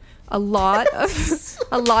world, a lot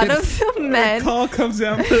of men, Call comes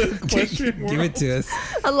down to the question. Give it to us.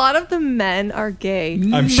 a lot of the men are gay.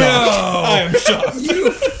 I'm shocked. I am shocked.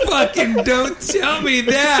 You fucking don't tell me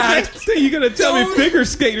that. You're gonna tell me figure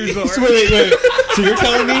skaters are. Wait. So you're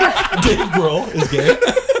telling me Dave Grohl is gay?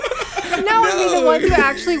 No, I mean the ones who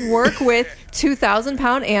actually work with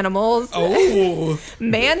 2,000-pound animals,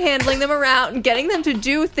 manhandling them around and getting them to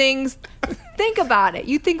do things. Think about it.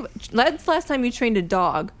 Last time you trained a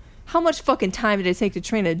dog, how much fucking time did it take to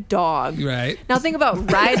train a dog? Right. Now think about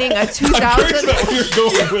riding a 2,000.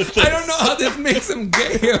 I don't know how this makes them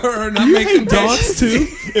gay or not make them Dogs too.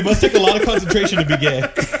 It must take a lot of concentration to be gay.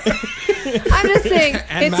 I'm just saying,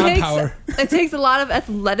 And manpower. it takes a lot of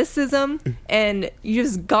athleticism, and you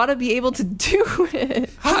just gotta be able to do it.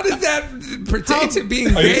 How does that pertain to being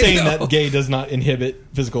Are gay? you saying though? that gay does not inhibit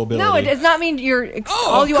physical ability? No, it does not mean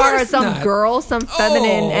all of you are course is some not. girl, some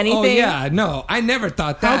feminine, anything. Oh, yeah. No, I never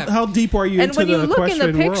thought that. How deep are you And into when you the look in the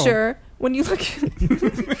equestrian picture, world? when you look, deep,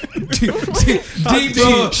 bro. Deep,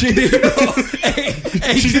 bro.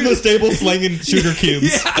 Hey, She's in the stable slinging sugar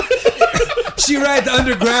cubes. Yeah. She rides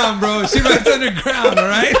underground, bro. She rides underground, all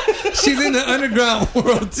right? She's in the underground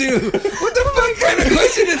world, too. What the fuck kind of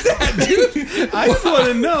question is that, dude? I just want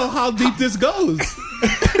to know how deep this goes.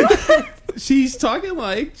 She's talking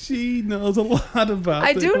like she knows a lot about.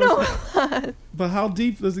 I the do know equestrian. a lot. But how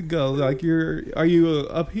deep does it go? Like are you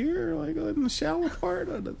up here, like in the shallow part,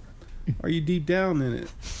 or are you deep down in it?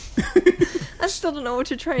 I still don't know what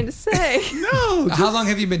you're trying to say. No. How long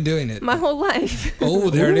have you been doing it? My whole life. Oh,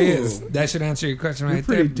 there it is. Ooh. That should answer your question You're right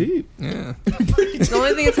pretty there. deep. Yeah. The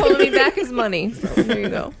only thing that's holding me back is money. So there you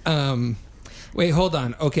go. Wait, hold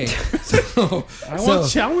on. Okay. So, I want to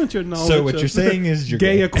challenge your knowledge. So what of you're saying is you're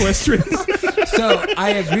gay gay. equestrians. so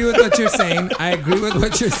I agree with what you're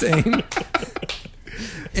saying.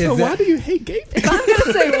 So why do you hate gay people? If I'm going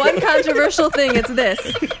to say one controversial thing, it's this.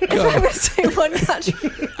 If I'm going to say one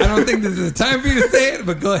controversial... I don't think this is the time for you to say it,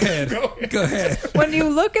 but go ahead. Go ahead. When you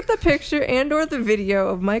look at the picture and or the video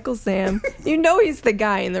of Michael Sam, you know he's the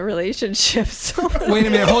guy in the relationship. So Wait a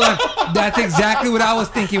minute, hold on. That's exactly what I was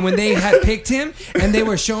thinking when they had picked him and they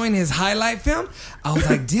were showing his highlight film. I was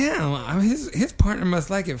like, damn, his partner must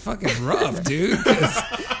like it fucking rough, dude. 'Cause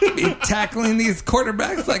he tackling these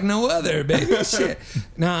quarterbacks like no other, baby. Shit.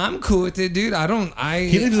 Nah, I'm cool with it, dude.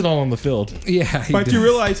 He leaves it all on the field. Yeah, he But does. you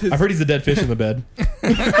realize his I've heard he's a dead fish in the bed.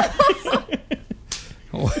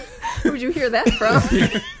 where'd you hear that from?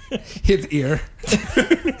 His ear.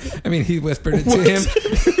 I mean, he whispered it to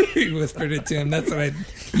him. He whispered it to him. That's what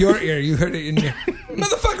your ear. You heard it in your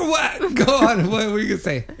motherfucker. What? Go on. What were you gonna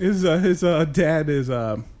say? his dad is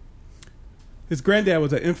his granddad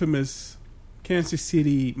was an infamous Kansas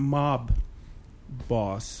City mob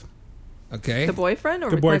boss, Okay. The boyfriend or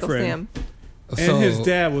The with Michael boyfriend. Sam? and his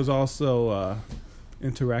dad was also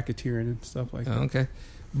into racketeering and stuff like that. Okay.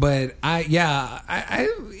 But I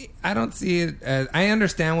don't see it as, I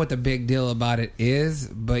understand what the big deal about it is,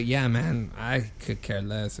 but yeah, man, I could care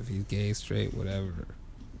less if he's gay, straight, whatever.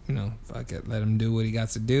 You know, fuck it, let him do what he got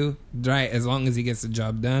to do, right? As long as he gets the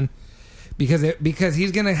job done, because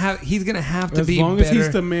he's gonna have to As be long better. as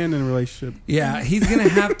he's the man in the relationship. Yeah, he's gonna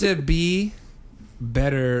have to be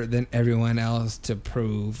better than everyone else to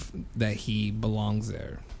prove that he belongs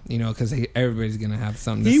there. You know, because everybody's gonna have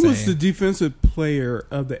something to say. He was the defensive player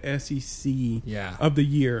of the SEC Yeah. of the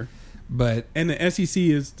year, But and the SEC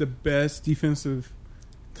is the best defensive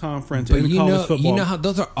conference but in you college know football. you know how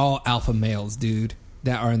those are all alpha males, dude,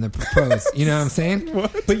 that are in the pros. You know what I'm saying?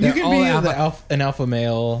 But you They're can all be an alpha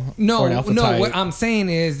male or an No, alpha no. type. What I'm saying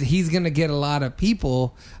is he's gonna get a lot of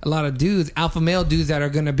people, a lot of dudes, alpha male dudes that are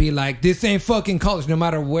gonna be like, this ain't fucking college, no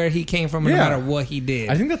matter where he came from, or no Yeah. matter what he did.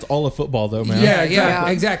 I think that's all of football, though, man. Yeah,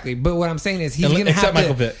 exactly. But what I'm saying is Except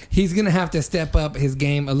Michael Vick. he's gonna have to step up his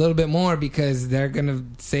game a little bit more because they're gonna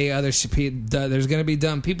say other shit. There's gonna be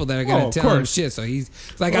dumb people that are gonna of tell him course. shit. So he's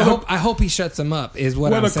like, Well, I hope he shuts them up. Is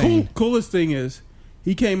what well, I'm saying. coolest thing is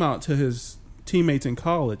he came out to his teammates in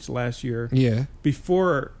college last year Yeah.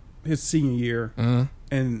 before his senior year,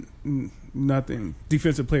 and nothing.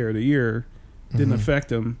 Defensive player of the year didn't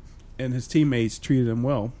affect him, and his teammates treated him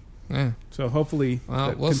well. Yeah. So hopefully, Well,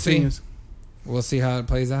 that we'll see. continues. We'll see how it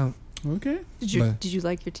plays out. Okay, Did you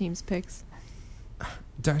like your team's picks?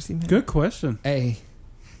 Darcy, man. good question. Hey,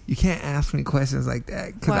 you can't ask me questions like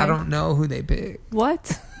that because I Why? don't know who they pick.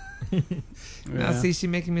 What? Now, see, she's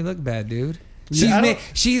making me look bad, dude. Yeah,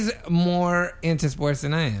 She's more into sports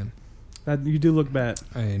than I am. You do look bad.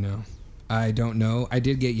 I know. I don't know. I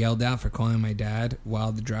did get yelled at for calling my dad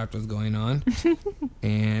while the draft was going on,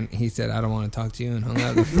 and he said, "I don't want to talk to you," and hung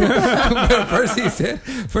up. But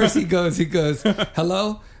first he goes,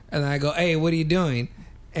 "Hello," and I go, "Hey, what are you doing?"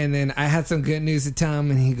 And then I had some good news to tell him,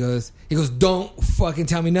 and he goes, "Don't fucking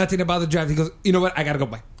tell me nothing about the draft." He goes, "You know what? I gotta go."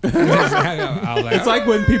 Bye. I was like, It's like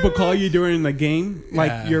when people call you during the game,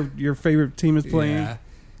 like Yeah. your favorite team is playing. Yeah.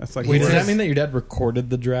 That's like Wait, does Yes. that mean that your dad recorded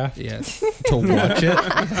the draft Yes. to watch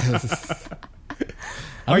it?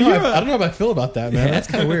 I don't know how I feel about that, man. That's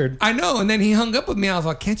kind of weird. I know. And then he hung up with me. I was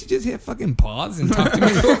like, can't you just hit fucking pause and talk to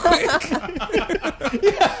me real quick?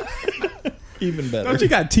 Even better. Don't you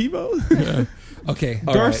got Tebow? Yeah. Okay.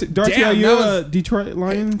 Darcy, Damn, are you that a was- Detroit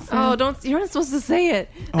Lions fan? Oh, you're not supposed to say it.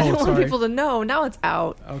 I don't want sorry. people to know. Now it's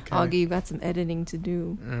out. Okay. Augie, you've got some editing to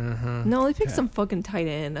do. Uh-huh. No, they picked some fucking tight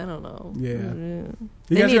end. I don't know. Yeah. Mm. You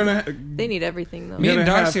They guys need, are gonna they need everything, though. Me and gonna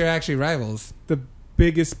Darcy have- are actually rivals. the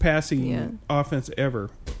biggest passing Yeah. offense ever.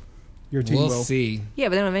 Your team We'll will. see. Yeah,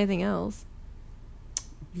 but they don't have anything else.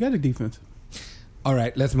 You got a defense. All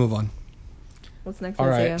right, let's move on. What's next? All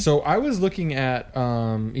Isaiah? right. So I was looking at,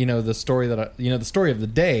 the story the story of the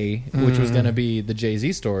day, which was going to be the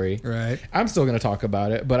Jay-Z story. Right. I'm still going to talk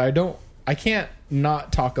about it, but I can't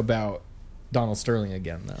not talk about Donald Sterling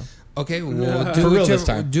again, though. Okay, well, For real this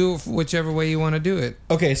time. do whichever way you want to do it.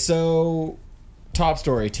 Okay, so top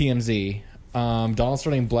story, TMZ. Donald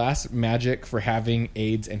Sterling blasts Magic for having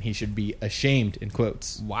AIDS and he should be ashamed, in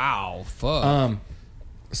quotes. Wow, fuck.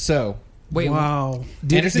 So, Wait, Wow.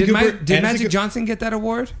 did Anderson Cooper- Magic Anderson Cooper- Johnson get that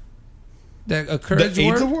award? A the courage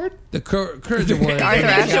AIDS award? award? The courage award. Arthur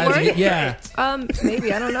Ashe award? Yeah.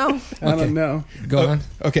 Maybe, I don't know. I don't know. Go on.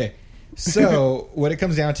 Okay. So what it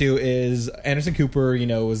comes down to is Anderson Cooper,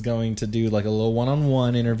 was going to do like a little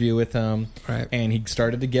one-on-one interview with him. Right. And he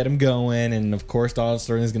started to get him going. And of course, Donald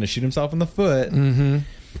Sterling is going to shoot himself in the foot. Mm-hmm.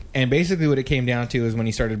 And basically what it came down to is when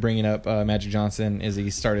he started bringing up Magic Johnson is he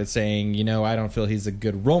started saying, I don't feel he's a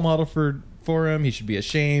good role model for him. He should be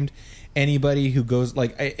ashamed. Anybody who goes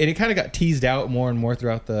it kind of got teased out more and more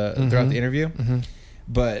throughout the interview. Mm-hmm.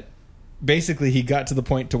 But basically he got to the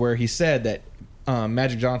point to where he said that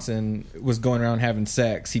Magic Johnson was going around having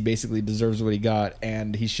sex. He basically deserves what he got,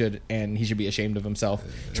 and he should be ashamed of himself,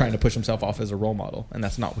 trying to push himself off as a role model, and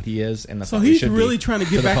that's not what he is. And that's So not what he he's should really be trying to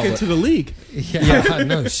to get the back public. into the league. Yeah,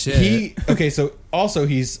 no shit. So also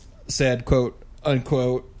he's said, quote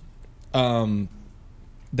unquote,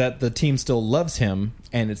 that the team still loves him,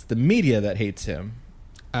 and it's the media that hates him.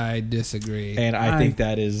 I disagree. And I think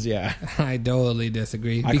that is, I totally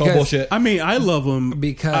disagree. I call bullshit. I mean, I love him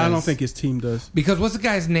Because- I don't think his team does. Because what's the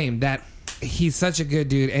guy's name? That he's such a good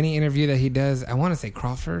dude. Any interview that he does, I want to say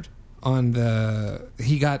Crawford on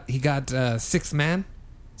he got sixth man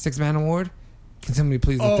award. Can somebody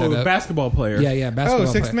please look that up? Basketball player. Yeah, basketball.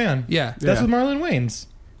 Sixth player. Man. Yeah, That's Yeah. with Marlon Wayans.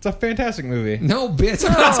 It's a fantastic movie. no bitch.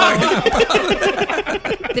 I'm not talking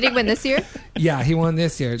about. Did he win this year? Yeah, he won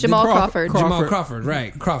this year. Jamal Crawford. Jamal Crawford,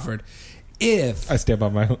 right? Crawford. If I stand by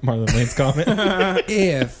my Marlon Wayans comment.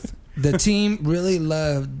 if the team really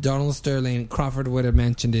loved Donald Sterling, Crawford would have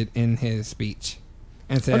mentioned it in his speech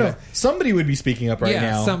and said, no, somebody would be speaking up right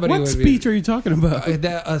now. somebody What would speech are you talking about?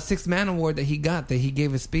 a sixth man award that he got, that he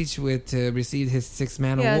gave a speech with to receive his sixth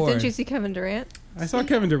man Yeah, award. didn't you see Kevin Durant? I saw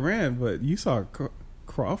Kevin Durant, but you saw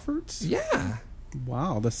Crawford's? Yeah,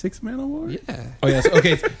 Wow, the 6-man award? yeah. Oh yes.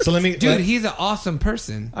 Okay. So let me, Dude, he's an awesome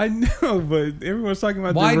person. I know, but everyone's talking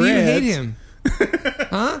about Why do Durant. you hate him?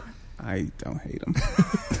 Huh? I don't hate him.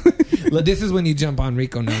 This is when you jump on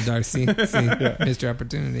Rico now, Darcy. See, missed your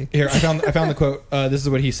opportunity. Here, I found the quote. This is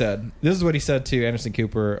what he said. This is what he said to Anderson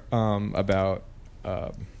Cooper about.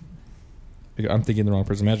 I'm thinking the wrong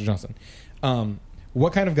person. Magic Johnson.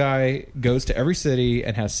 What kind of guy goes to every city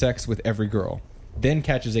and has sex with every girl, then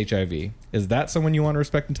catches HIV? Is that someone you want to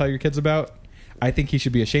respect and tell your kids about? I think he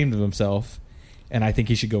should be ashamed of himself, and I think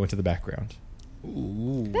he should go into the background.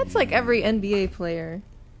 That's like every NBA player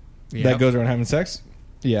That goes around having sex.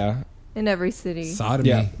 Yeah. in every city. Sodomy.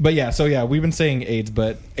 Yeah, but we've been saying AIDS,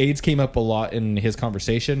 but AIDS came up a lot in his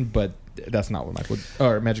conversation, but that's not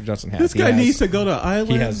what Magic Johnson has. This guy needs to go to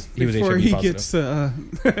Ireland He was before HIV he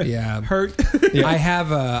positive. gets Yeah. hurt.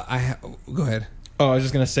 Yeah. Go ahead. Oh, I was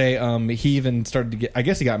just gonna say, he even started to get. I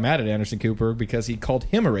guess he got mad at Anderson Cooper because he called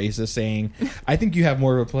him a racist, saying, "I think you have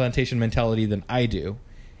more of a plantation mentality than I do,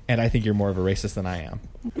 and I think you're more of a racist than I am."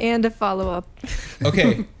 And a follow up.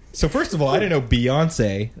 Okay, so first of all, I didn't know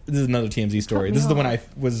Beyonce. This is another TMZ story. This is the one I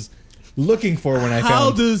was looking for when I How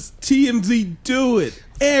found. does TMZ do it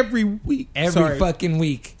every week? Every fucking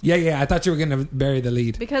week. Yeah. I thought you were going to bury the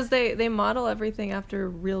lead. Because they model everything after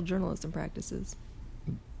real journalism practices.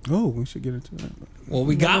 Oh, we should get into that. Well,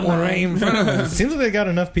 we got one right in front of us. Seems like they got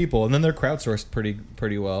enough people, and then they're crowdsourced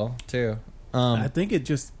pretty well too. I think it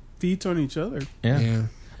just feeds on each other. Yeah.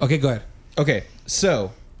 Okay, go ahead. Okay,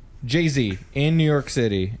 so Jay-Z in New York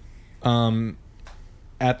City,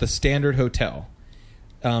 at the Standard Hotel.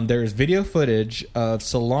 There's video footage of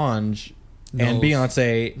Solange and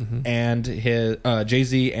Beyonce and his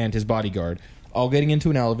Jay-Z and his bodyguard all getting into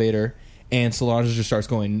an elevator, and Solange just starts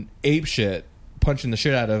going ape shit, punching the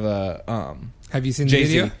shit out of Have you seen the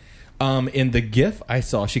Jay-Z. video? In the GIF I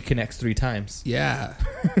saw, she connects 3 times. Yeah.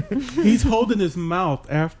 He's holding his mouth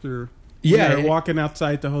after they're walking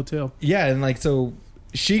outside the hotel. Yeah, and like so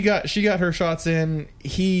she got her shots in.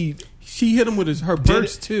 She hit him with her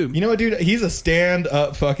burst too. You know what, dude? He's a stand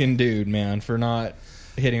up fucking dude, man, for not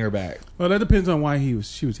hitting her back. Well, that depends on why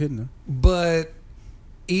she was hitting him. But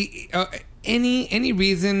any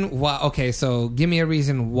reason why? Okay, so give me a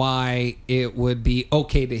reason why it would be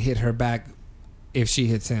okay to hit her back if she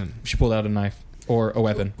hits him. She pulled out a knife or a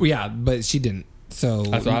weapon. Yeah, but she didn't. So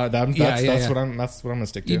that's what I'm gonna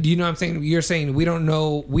stick to. You know what I'm saying? You're saying we don't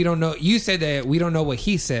know. You said that we don't know what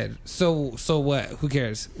he said. So what? Who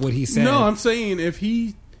cares what he said? No, I'm saying if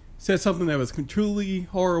he said something that was truly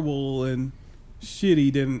horrible and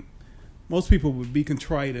shitty, then most people would be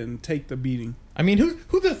contrite and take the beating. I mean,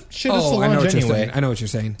 who the shit is Solange I know what anyway? You're saying. I know what you're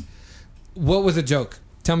saying. What was the joke?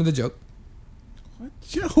 Tell me the joke. What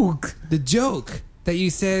joke? The joke that you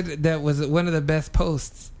said that was one of the best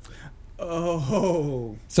posts.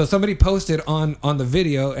 Oh. So somebody posted on the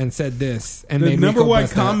video and said this. And the number Rico one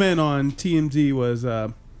bust comment on TMZ was,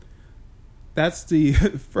 that's the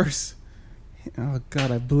first... Oh,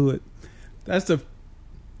 God, I blew it. That's the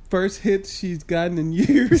first hit she's gotten in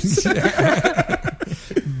years.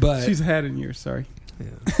 But she's had in years, sorry. Yeah,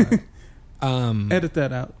 sorry. Edit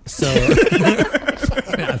that out. So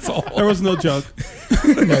there was no joke.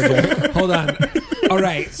 No joke. Hold on. All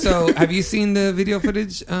right. So have you seen the video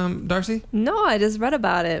footage, Darcy? No, I just read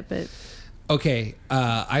about it, but okay.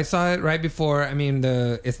 I saw it right before. I mean,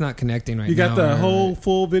 it's not connecting right now. You got the whole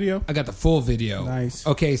full video? I got the full video. Nice.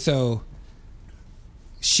 Okay, so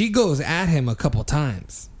she goes at him a couple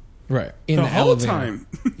times. Right. In the whole elevator. time.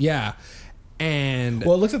 Yeah. And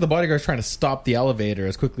well, it looks like the bodyguard's trying to stop the elevator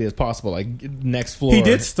as quickly as possible. Like next floor, he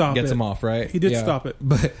did stop gets it. him off, right? He did stop it,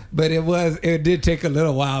 but it did take a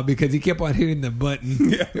little while because he kept on hitting the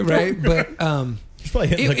button, right? But he's probably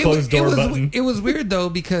hitting the closed door button. It was weird though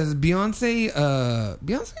because Beyonce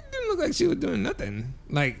didn't look like she was doing nothing,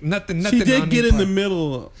 like nothing. She did get in the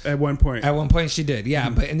middle at one point. At one point, she did, yeah.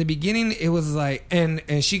 Mm-hmm. But in the beginning, it was like, and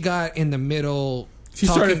she got in the middle. She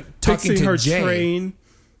started talking to her Jay. train.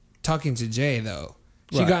 Talking to Jay though,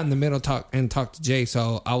 she got in the middle talked to Jay.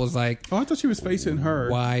 So I was like, "Oh, I thought she was facing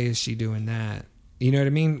her. Why is she doing that? You know what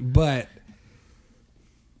I mean?" But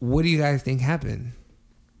what do you guys think happened?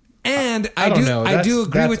 And I do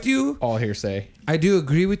agree with you. All hearsay. I do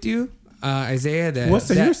agree with you, Isaiah. That what's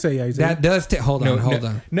the hearsay, Isaiah? That does. Hold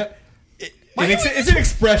on. No. It's an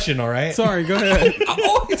expression, all right. Sorry, go ahead.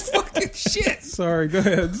 It's fucking shit. Sorry, go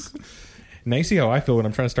ahead. Now you see how I feel when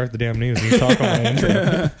I'm trying to start the damn news and talk on my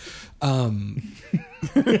intro.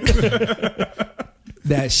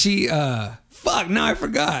 That she fuck, now I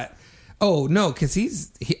forgot. Oh no, because he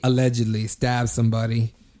allegedly stabbed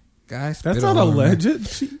somebody. Guys, that's not alleged.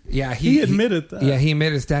 He admitted that. Yeah, he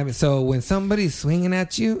admitted stabbing. So when somebody's swinging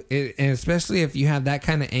at you, and especially if you have that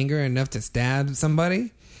kind of anger enough to stab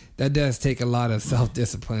somebody, that does take a lot of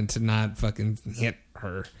self-discipline to not fucking hit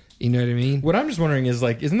her. You know what I mean? What I'm just wondering is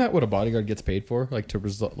like, isn't that what a bodyguard gets paid for? Like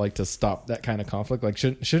to stop that kind of conflict? Like,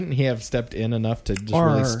 shouldn't he have stepped in enough to just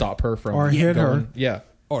really stop her from hit her? Yeah.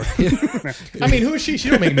 Or I mean, who is she?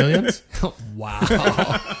 She don't make millions. Wow.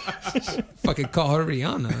 Fucking call her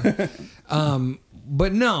Rihanna.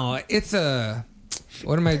 But no, it's a.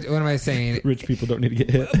 What am I saying? Rich people don't need to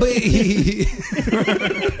get hit.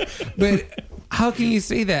 But how can you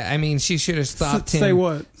say that? I mean, she should have stopped him. Say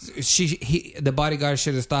what? The bodyguard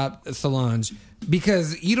should have stopped Solange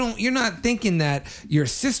because you're not thinking that your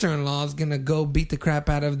sister-in-law is gonna go beat the crap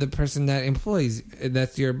out of the person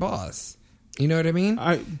that's your boss. You know what I mean?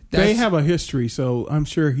 They have a history, so I'm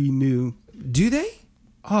sure he knew. Do they?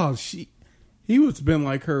 Oh, he was been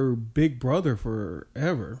like her big brother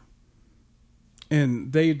forever.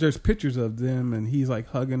 And there's pictures of them, and he's like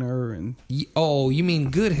hugging her. And oh, you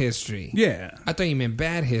mean good history? Yeah, I thought you meant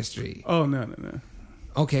bad history. Oh no.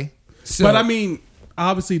 Okay, so, but I mean,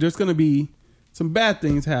 obviously, there's going to be some bad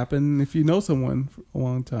things happen if you know someone for a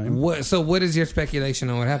long time. What is your speculation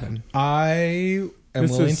on what happened? I am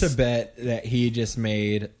willing to bet that he just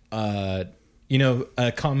made a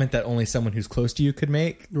comment that only someone who's close to you could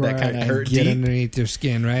make. Right. That kind of hurt get deep underneath their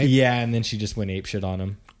skin, right? Yeah, and then she just went apeshit on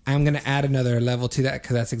him. I'm going to add another level to that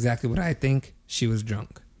because that's exactly what I think. She was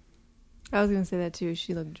drunk. I was going to say that too.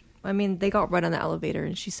 She looked. I mean, they got right on the elevator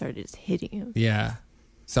and she started just hitting him. Yeah.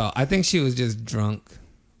 So I think she was just drunk.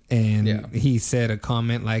 And he said a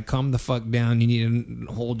comment like, calm the fuck down. You need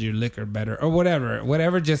to hold your liquor better or whatever.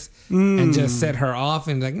 And just set her off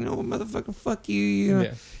and like, motherfucker, fuck you. You know?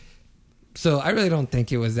 Yeah. So I really don't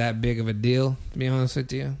think it was that big of a deal, to be honest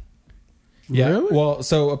with you. Yeah. Really? Well,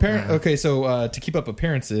 so to keep up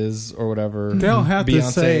appearances or whatever, they'll have to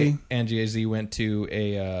Beyonce say and Jay-Z went to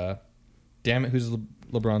a damn it, who's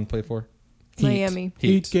LeBron play for? Miami.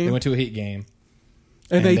 Heat game. They went to a Heat game.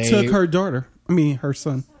 And they took her daughter. I mean, her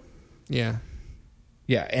son. Yeah.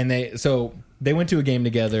 Yeah, and they went to a game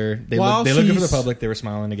together. They While looked good for the she's- public. They were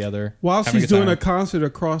smiling together. While having she's good doing time. a concert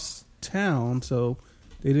across town, so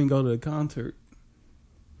they didn't go to the concert.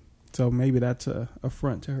 So maybe that's a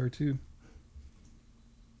affront to her too.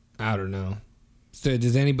 I don't know. So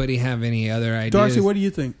does anybody have any other ideas? Darcy, what do you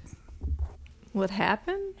think? What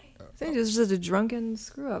happened? I think it was just a drunken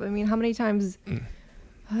screw up. I mean, how many times?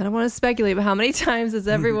 I don't want to speculate, but how many times has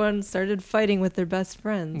everyone started fighting with their best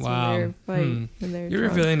friends Wow. when they're fighting? When they're You're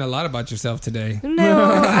drunk? revealing a lot about yourself today. No,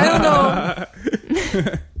 I don't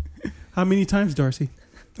know. How many times, Darcy?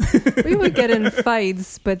 We would get in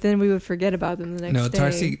fights, but then we would forget about them the next No, day.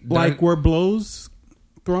 Darcy. Like were blows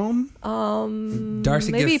thrown?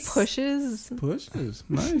 Darcy maybe gets- pushes. Pushes.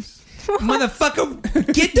 Nice.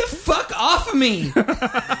 Motherfucker, get the fuck off of me!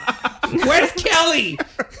 Where's Kelly?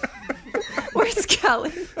 Where's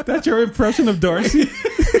Kelly? That's your impression of Darcy?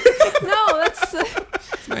 No,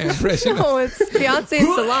 that's My impression. no, it's Beyonce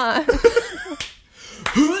and Salon.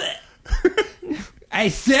 I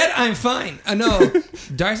said I'm fine. No,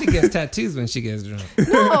 Darcy gets tattoos when she gets drunk.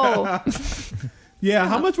 No, Yeah.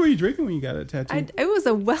 How much were you drinking when you got a tattoo? it was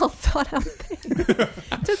a well thought out thing.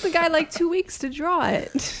 Took the guy like 2 weeks to draw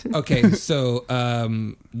it. Okay, so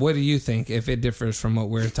what do you think if it differs from what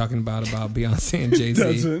we're talking about Beyonce and Jay-Z?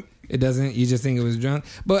 Doesn't. It doesn't? You just think it was drunk?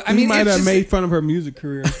 But I He mean, might it's have just- made fun of her music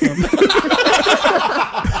career or something.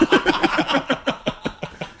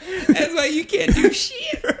 That's why you can't do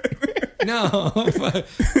shit. No.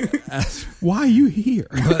 Why are you here?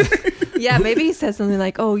 Yeah, maybe he said something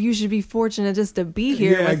like, "Oh, you should be fortunate just to be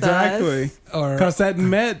here Yeah, with exactly. us." Or Because that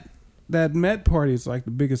Met party is like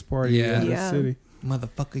the biggest party Yeah. in the Yeah. city.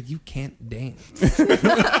 motherfucker, you can't dance.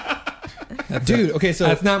 Dude, okay, so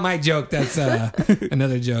That's not my joke. That's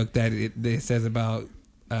another joke that it says about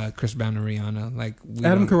Chris Brown and Rihanna. Like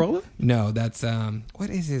Adam Carolla? No, that's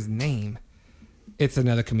what is his name? It's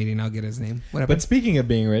another comedian. I'll get his name. Whatever. but speaking of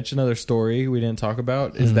being rich, another story we didn't talk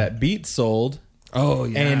about is that Beats sold oh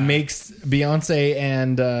yeah, and makes Beyonce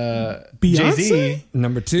and Beyonce? Jay-Z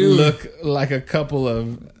number 2 look like a couple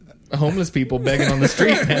of homeless people begging on the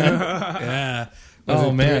street, man. Yeah. Was Oh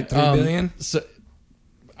it man, 3 billion? So,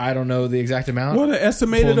 I don't know the exact amount. Well, the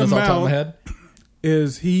estimated Pulling this off the top of my amount head.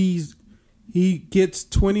 is he gets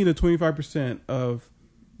 20 to 25% of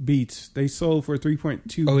Beats. They sold for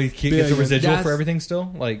 3.2 Oh, he gets a billion. residual That's- for everything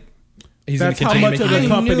still. Like he's That's gonna how continue much of making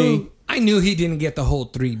the money? company- I knew he didn't get the whole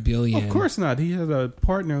 3 billion. Of course not. He has a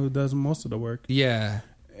partner who does most of the work. Yeah.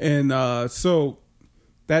 And so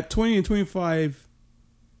that 20 to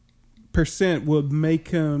 25% would make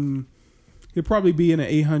him, he'll probably be in an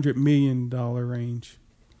 $800 million range.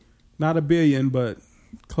 Not a billion, but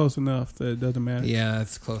close enough that it doesn't matter. Yeah,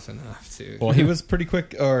 that's close enough too. Well, he was pretty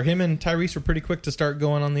quick, or him and Tyrese were pretty quick to start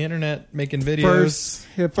going on the internet making videos. First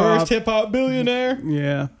hip-hop. First hip hop billionaire.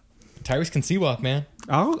 Yeah. Tyrese can C-walk, man.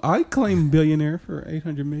 I claim billionaire for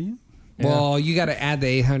 800 million. Well, you got to add the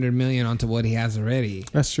 800 million onto what he has already.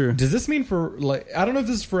 That's true. Does this mean for like I don't know if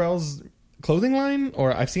this is Pharrell's clothing line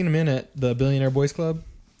or I've seen him in it, the Billionaire Boys Club.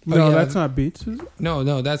 No, yeah. that's not Beats, is it?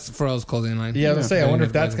 No, that's Pharrell's clothing line. Yeah, I was gonna say I wonder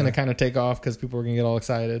if Billionaire that's Boys going to Club. kind of take off because people are going to get all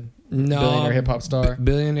excited. No, Billionaire hip hop star.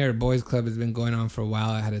 Billionaire Boys Club has been going on for a while.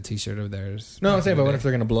 I had a T-shirt of theirs. No, I'm saying, but I back wonder if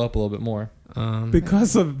they're going to blow up a little bit more. in the day.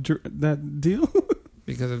 Because of that deal?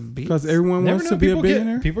 because of beats. Because everyone Never wants know. to be a People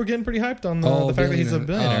billionaire? people are getting pretty hyped on the fact that he's a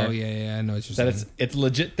billionaire. Oh yeah, I know what you're That saying. it's a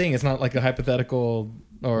legit thing. It's not like a hypothetical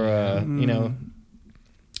or you know.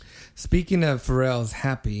 Speaking of Pharrell's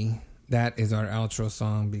 "Happy," that is our outro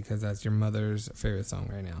song because that's your mother's favorite song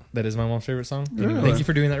right now. That is my mom's favorite song. Really? Thank you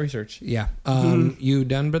for doing that research. Yeah. You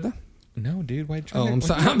done, brother? No, dude. Why? Oh, I'm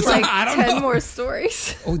sorry. I'm sorry. Like I don't 10 know. more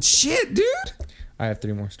stories. Oh shit, dude. I have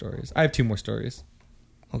 3 more stories. I have 2 more stories.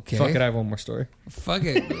 Okay. Fuck it. I have 1 more story. Fuck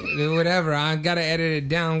it. Whatever. I gotta edit it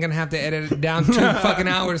down. I'm gonna have to edit it down 2 fucking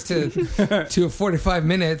hours to 45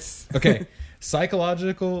 minutes. Okay.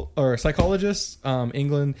 Psychologists,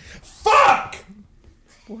 England. Fuck!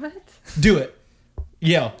 What? Do it.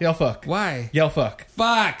 Yell. Yell fuck. Why? Yell fuck.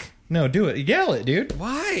 Fuck. No, do it. Yell it, dude.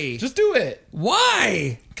 Why? Just do it.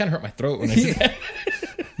 Why? Kind of hurt my throat when I said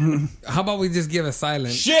that. How about we just give a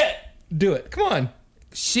silence? Shit. Do it. Come on.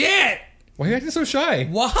 Shit. Why are you acting so shy?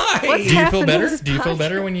 Why? What's Do you feel happened better? to this Do you feel podcast?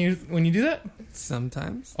 better when you do that?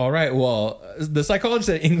 Sometimes. All right. Well, the psychologists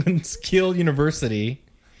at England's Kiel University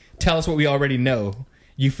tell us what we already know.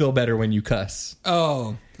 you feel better when you cuss.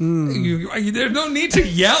 Oh. There's no need to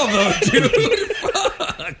yell, though, dude.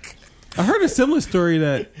 Fuck. I heard a similar story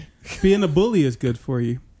that being a bully is good for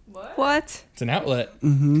you. What? It's an outlet.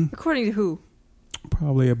 According to who?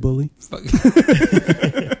 Probably a bully.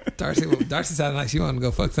 Darcy sounded like she wanted to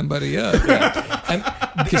go fuck somebody up.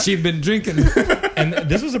 Because she'd been drinking. And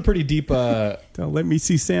this was a pretty deep... Don't let me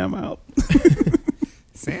see Sam out.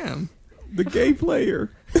 Sam? The gay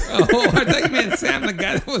player. Oh, I thought you meant Sam, the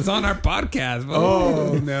guy that was on our podcast.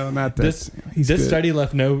 Oh, no, not this. This study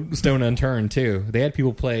left no stone unturned, too. They had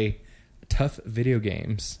people play tough video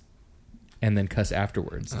games and then cuss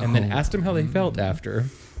afterwards. And then asked them how they felt after.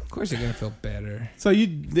 Of course you're going to feel better. So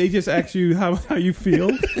they just ask you how you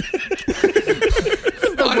feel?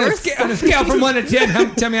 On a scale from 1 to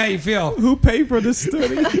 10, tell me how you feel. Who paid for this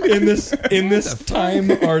study? In this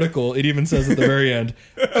Time article, it even says at the very end,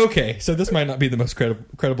 okay, so this might not be the most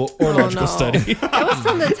credible or logical study. It was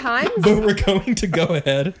from the Times? But we're going to go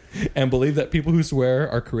ahead and believe that people who swear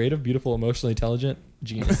are creative, beautiful, emotionally intelligent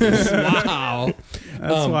geniuses. Wow.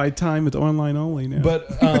 That's why Time is online only now.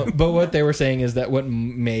 But what they were saying is that what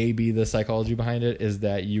may be the psychology behind it is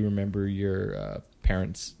that you remember your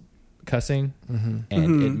parents cussing, and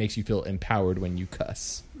it makes you feel empowered when you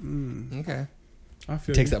cuss. Okay.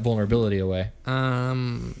 It takes that vulnerability away. I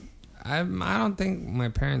don't think my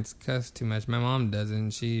parents cuss too much. My mom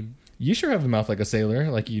doesn't. You sure have a mouth like a sailor,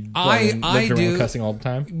 like you I lived do. around cussing all the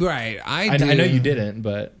time. Right, I do. I know you didn't,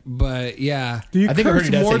 but yeah. Do you I think I heard curse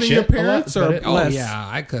your dad more say than shit your a lot, parents or but less? Oh yeah,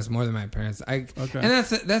 I cuss more than my parents. Okay. And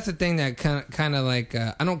that's the thing that kind of like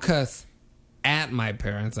I don't cuss at my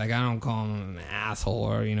parents. Like I don't call them an asshole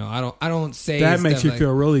or I don't say that makes stuff you like,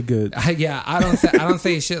 feel really good. Yeah, I don't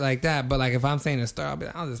say shit like that. But like if I'm saying a story, I'll be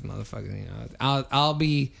like, this motherfucker. I'll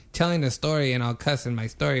be telling the story and I'll cuss in my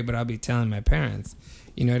story, but I'll be telling my parents.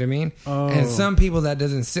 You know what I mean? Oh. And some people that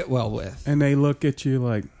doesn't sit well with. And they look at you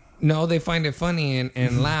like... No, they find it funny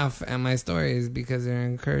and laugh at my stories because they're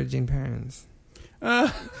encouraging parents.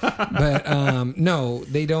 But no,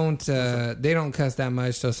 they don't cuss that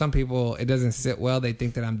much. So some people, it doesn't sit well. They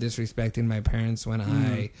think that I'm disrespecting my parents when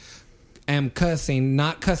I am cussing,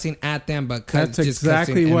 not cussing at them, but That's just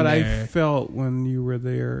exactly cussing what in I their... felt when you were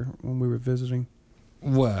there, when we were visiting.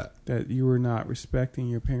 What? That you were not respecting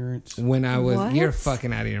your parents. When I was... What? You're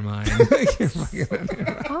fucking out of your mind. You're fucking out of your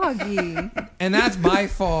mind. Augie. And that's by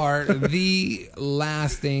far the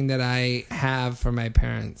last thing that I have for my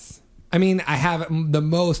parents. I mean, I have the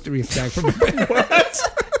most respect for my parents. What?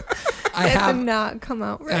 That did not come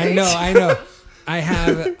out right. I know. I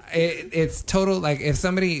have. It's total. Like if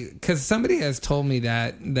somebody, because somebody has told me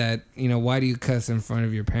that why do you cuss in front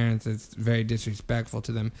of your parents? It's very disrespectful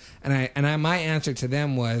to them. And my answer to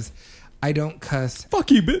them was, I don't cuss.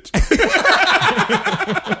 Fuck you, bitch.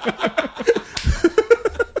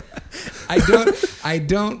 I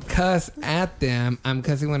don't cuss at them. I'm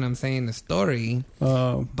cussing when I'm saying the story.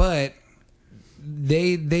 But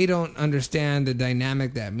they don't understand the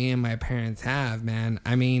dynamic that me and my parents have, man.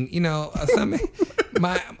 I mean,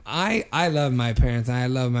 I love my parents. I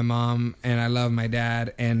love my mom and I love my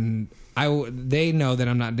dad, and they know that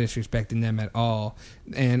I'm not disrespecting them at all.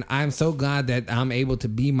 And I'm so glad that I'm able to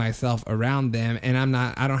be myself around them, and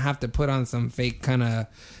I don't have to put on some fake kind of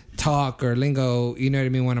talk or lingo, you know what I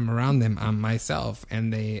mean, when I'm around them. I'm myself,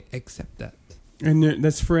 and they accept that. And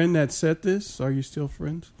that's friend that said this? Are you still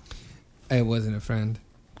friends? It wasn't a friend.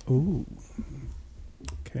 Ooh.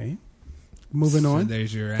 Okay. Moving on.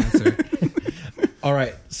 There's your answer. All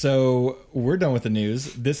right, so we're done with the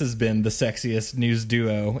news. This has been the sexiest news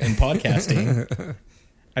duo in podcasting,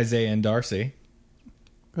 Isaiah and Darcy.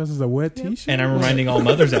 This is a wet t-shirt. And I'm reminding all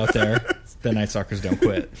mothers out there, the Night Stalkers don't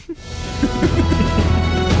quit.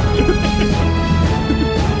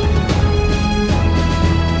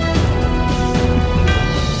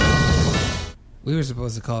 We were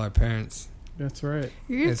supposed to call our parents. That's right.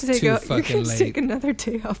 You're It's going too to fucking late. take another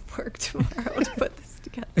day off work tomorrow to put this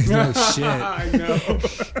together. No shit. I know.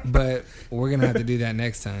 But we're going to have to do that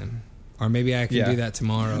next time. Or maybe I can do that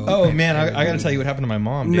tomorrow. Oh, man, I got to tell you what happened to my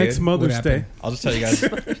mom, dude. Next Mother's Day. I'll just tell you guys.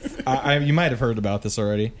 You might have heard about this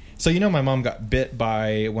already. So, my mom got bit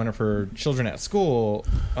by one of her children at school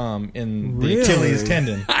in the Achilles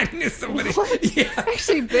tendon. I knew somebody. Yeah.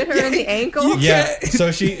 Actually bit her in the ankle? Yeah.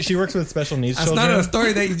 So she works with special needs children. That's not a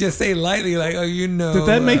story that you just say lightly, like, oh, Did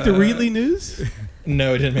that make the Readly news?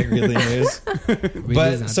 No, it didn't make Readly news.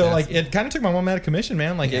 But so, it kind of took my mom out of commission,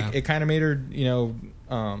 man. Like, it kind of made her,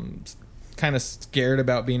 kind of scared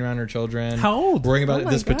about being around her children. How old? Worrying about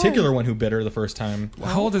this particular one who bit her the first time.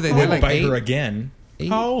 How old are they? Would They're like bite 8? her again. 8,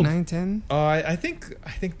 How old? 9, 10? I think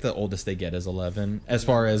the oldest they get is 11, as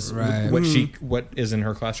far as Right. what is in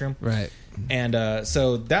her classroom. Right. And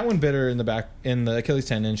so that one bit her in the back in the Achilles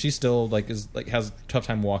tendon. She still has a tough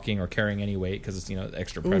time walking or carrying any weight because it's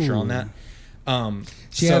extra pressure on that.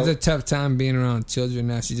 She has a tough time being around children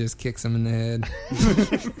now. She just kicks them in the head.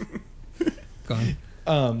 Go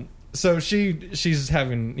on. So she's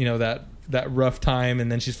having that rough time, and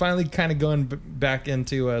then she's finally kind of going back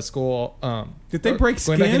into school. Did they break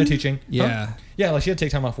going back skin? into teaching? Yeah. Huh? Yeah, like she had to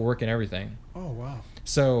take time off of work and everything. Oh wow.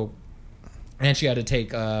 So, and she had to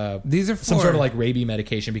take these are some sort of like rabies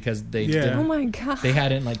medication because they Oh my god. they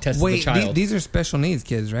hadn't tested Wait, the child. these are special needs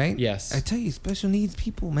kids, right? Yes. I tell you, special needs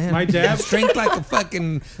people, man. My dad- strength like a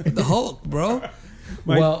fucking the Hulk, bro.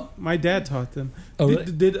 My dad taught them. Oh, what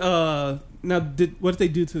did they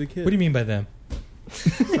do to the kids? What do you mean by them?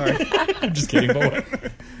 Sorry, I'm just kidding. But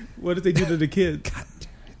what did they do to the kids?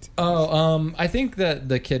 I think that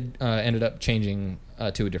the kid ended up changing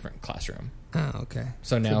to a different classroom. Oh, okay.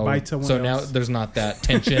 So now, bite someone else. there's not that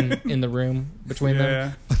tension in the room between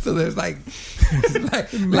them. So there's like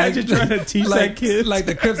Imagine trying to teach that kid. like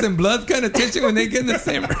the Crips and Bloods kind of tension when they get in the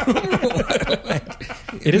same room.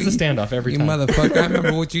 It is a standoff every You time. motherfucker! I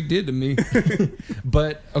remember what you did to me.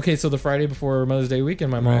 But okay, so the Friday before Mother's Day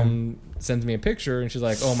weekend, my mom sends me a picture, and she's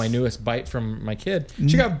like, "Oh, my newest bite from my kid.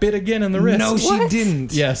 She got bit again in the wrist." No, she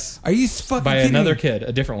didn't. Yes, Are you fucking by kidding another me? kid,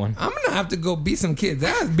 a different one. I'm gonna have to go beat some kids.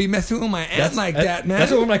 That would be messing with my aunt like that, man.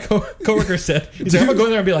 That's what one of my coworker said. He's like, I'm gonna go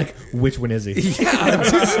in there and be like, "Which one is he?" Yeah,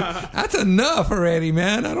 dude, that's enough already,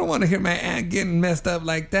 man. I don't want to hear my aunt getting messed up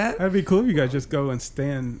like that. That'd be cool if you guys just go and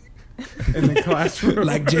stand in the classroom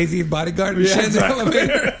Like Jay-Z's bodyguard and Yeah, shit in the exactly.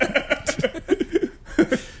 elevator.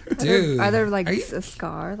 Dude, Are there like are you- a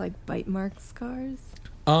scar, like bite mark scars?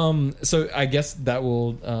 So I guess that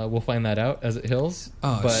we'll find that out as it heals.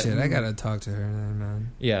 Oh But, shit! I gotta talk to her then,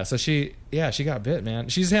 man. Yeah, so she got bit, man.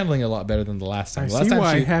 She's handling it a lot better than the last time. I The last see time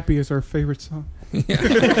why she, Happy is her favorite song.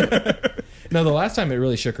 No, the last time it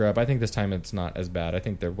really shook her up. I think this time it's not as bad. I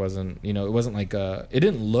think there wasn't, it wasn't like it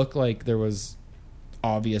didn't look like there was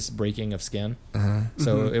obvious breaking of skin. Uh-huh.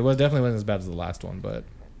 So it definitely wasn't as bad as the last one, but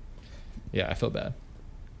yeah, I feel bad.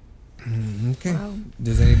 Okay. Wow.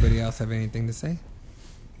 Does anybody else have anything to say?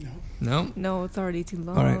 No? No, it's already too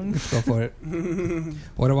long. All right, let's go for it.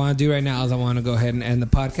 What I want to do right now is I want to go ahead and end the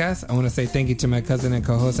podcast. I want to say thank you to my cousin and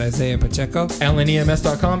co-host Isaiah Pacheco.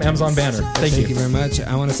 AlanEMS.com, Amazon banner. Thank you. very much.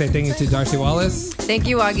 I want to say thank you to Darcy Wallace. Thank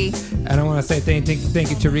you, Augie. And I want to say thank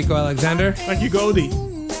you to Rico Alexander. Thank you, Goldie.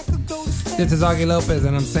 This is Augie Lopez,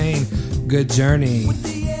 and I'm saying good journey.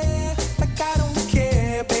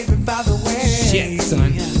 Shit,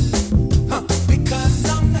 son.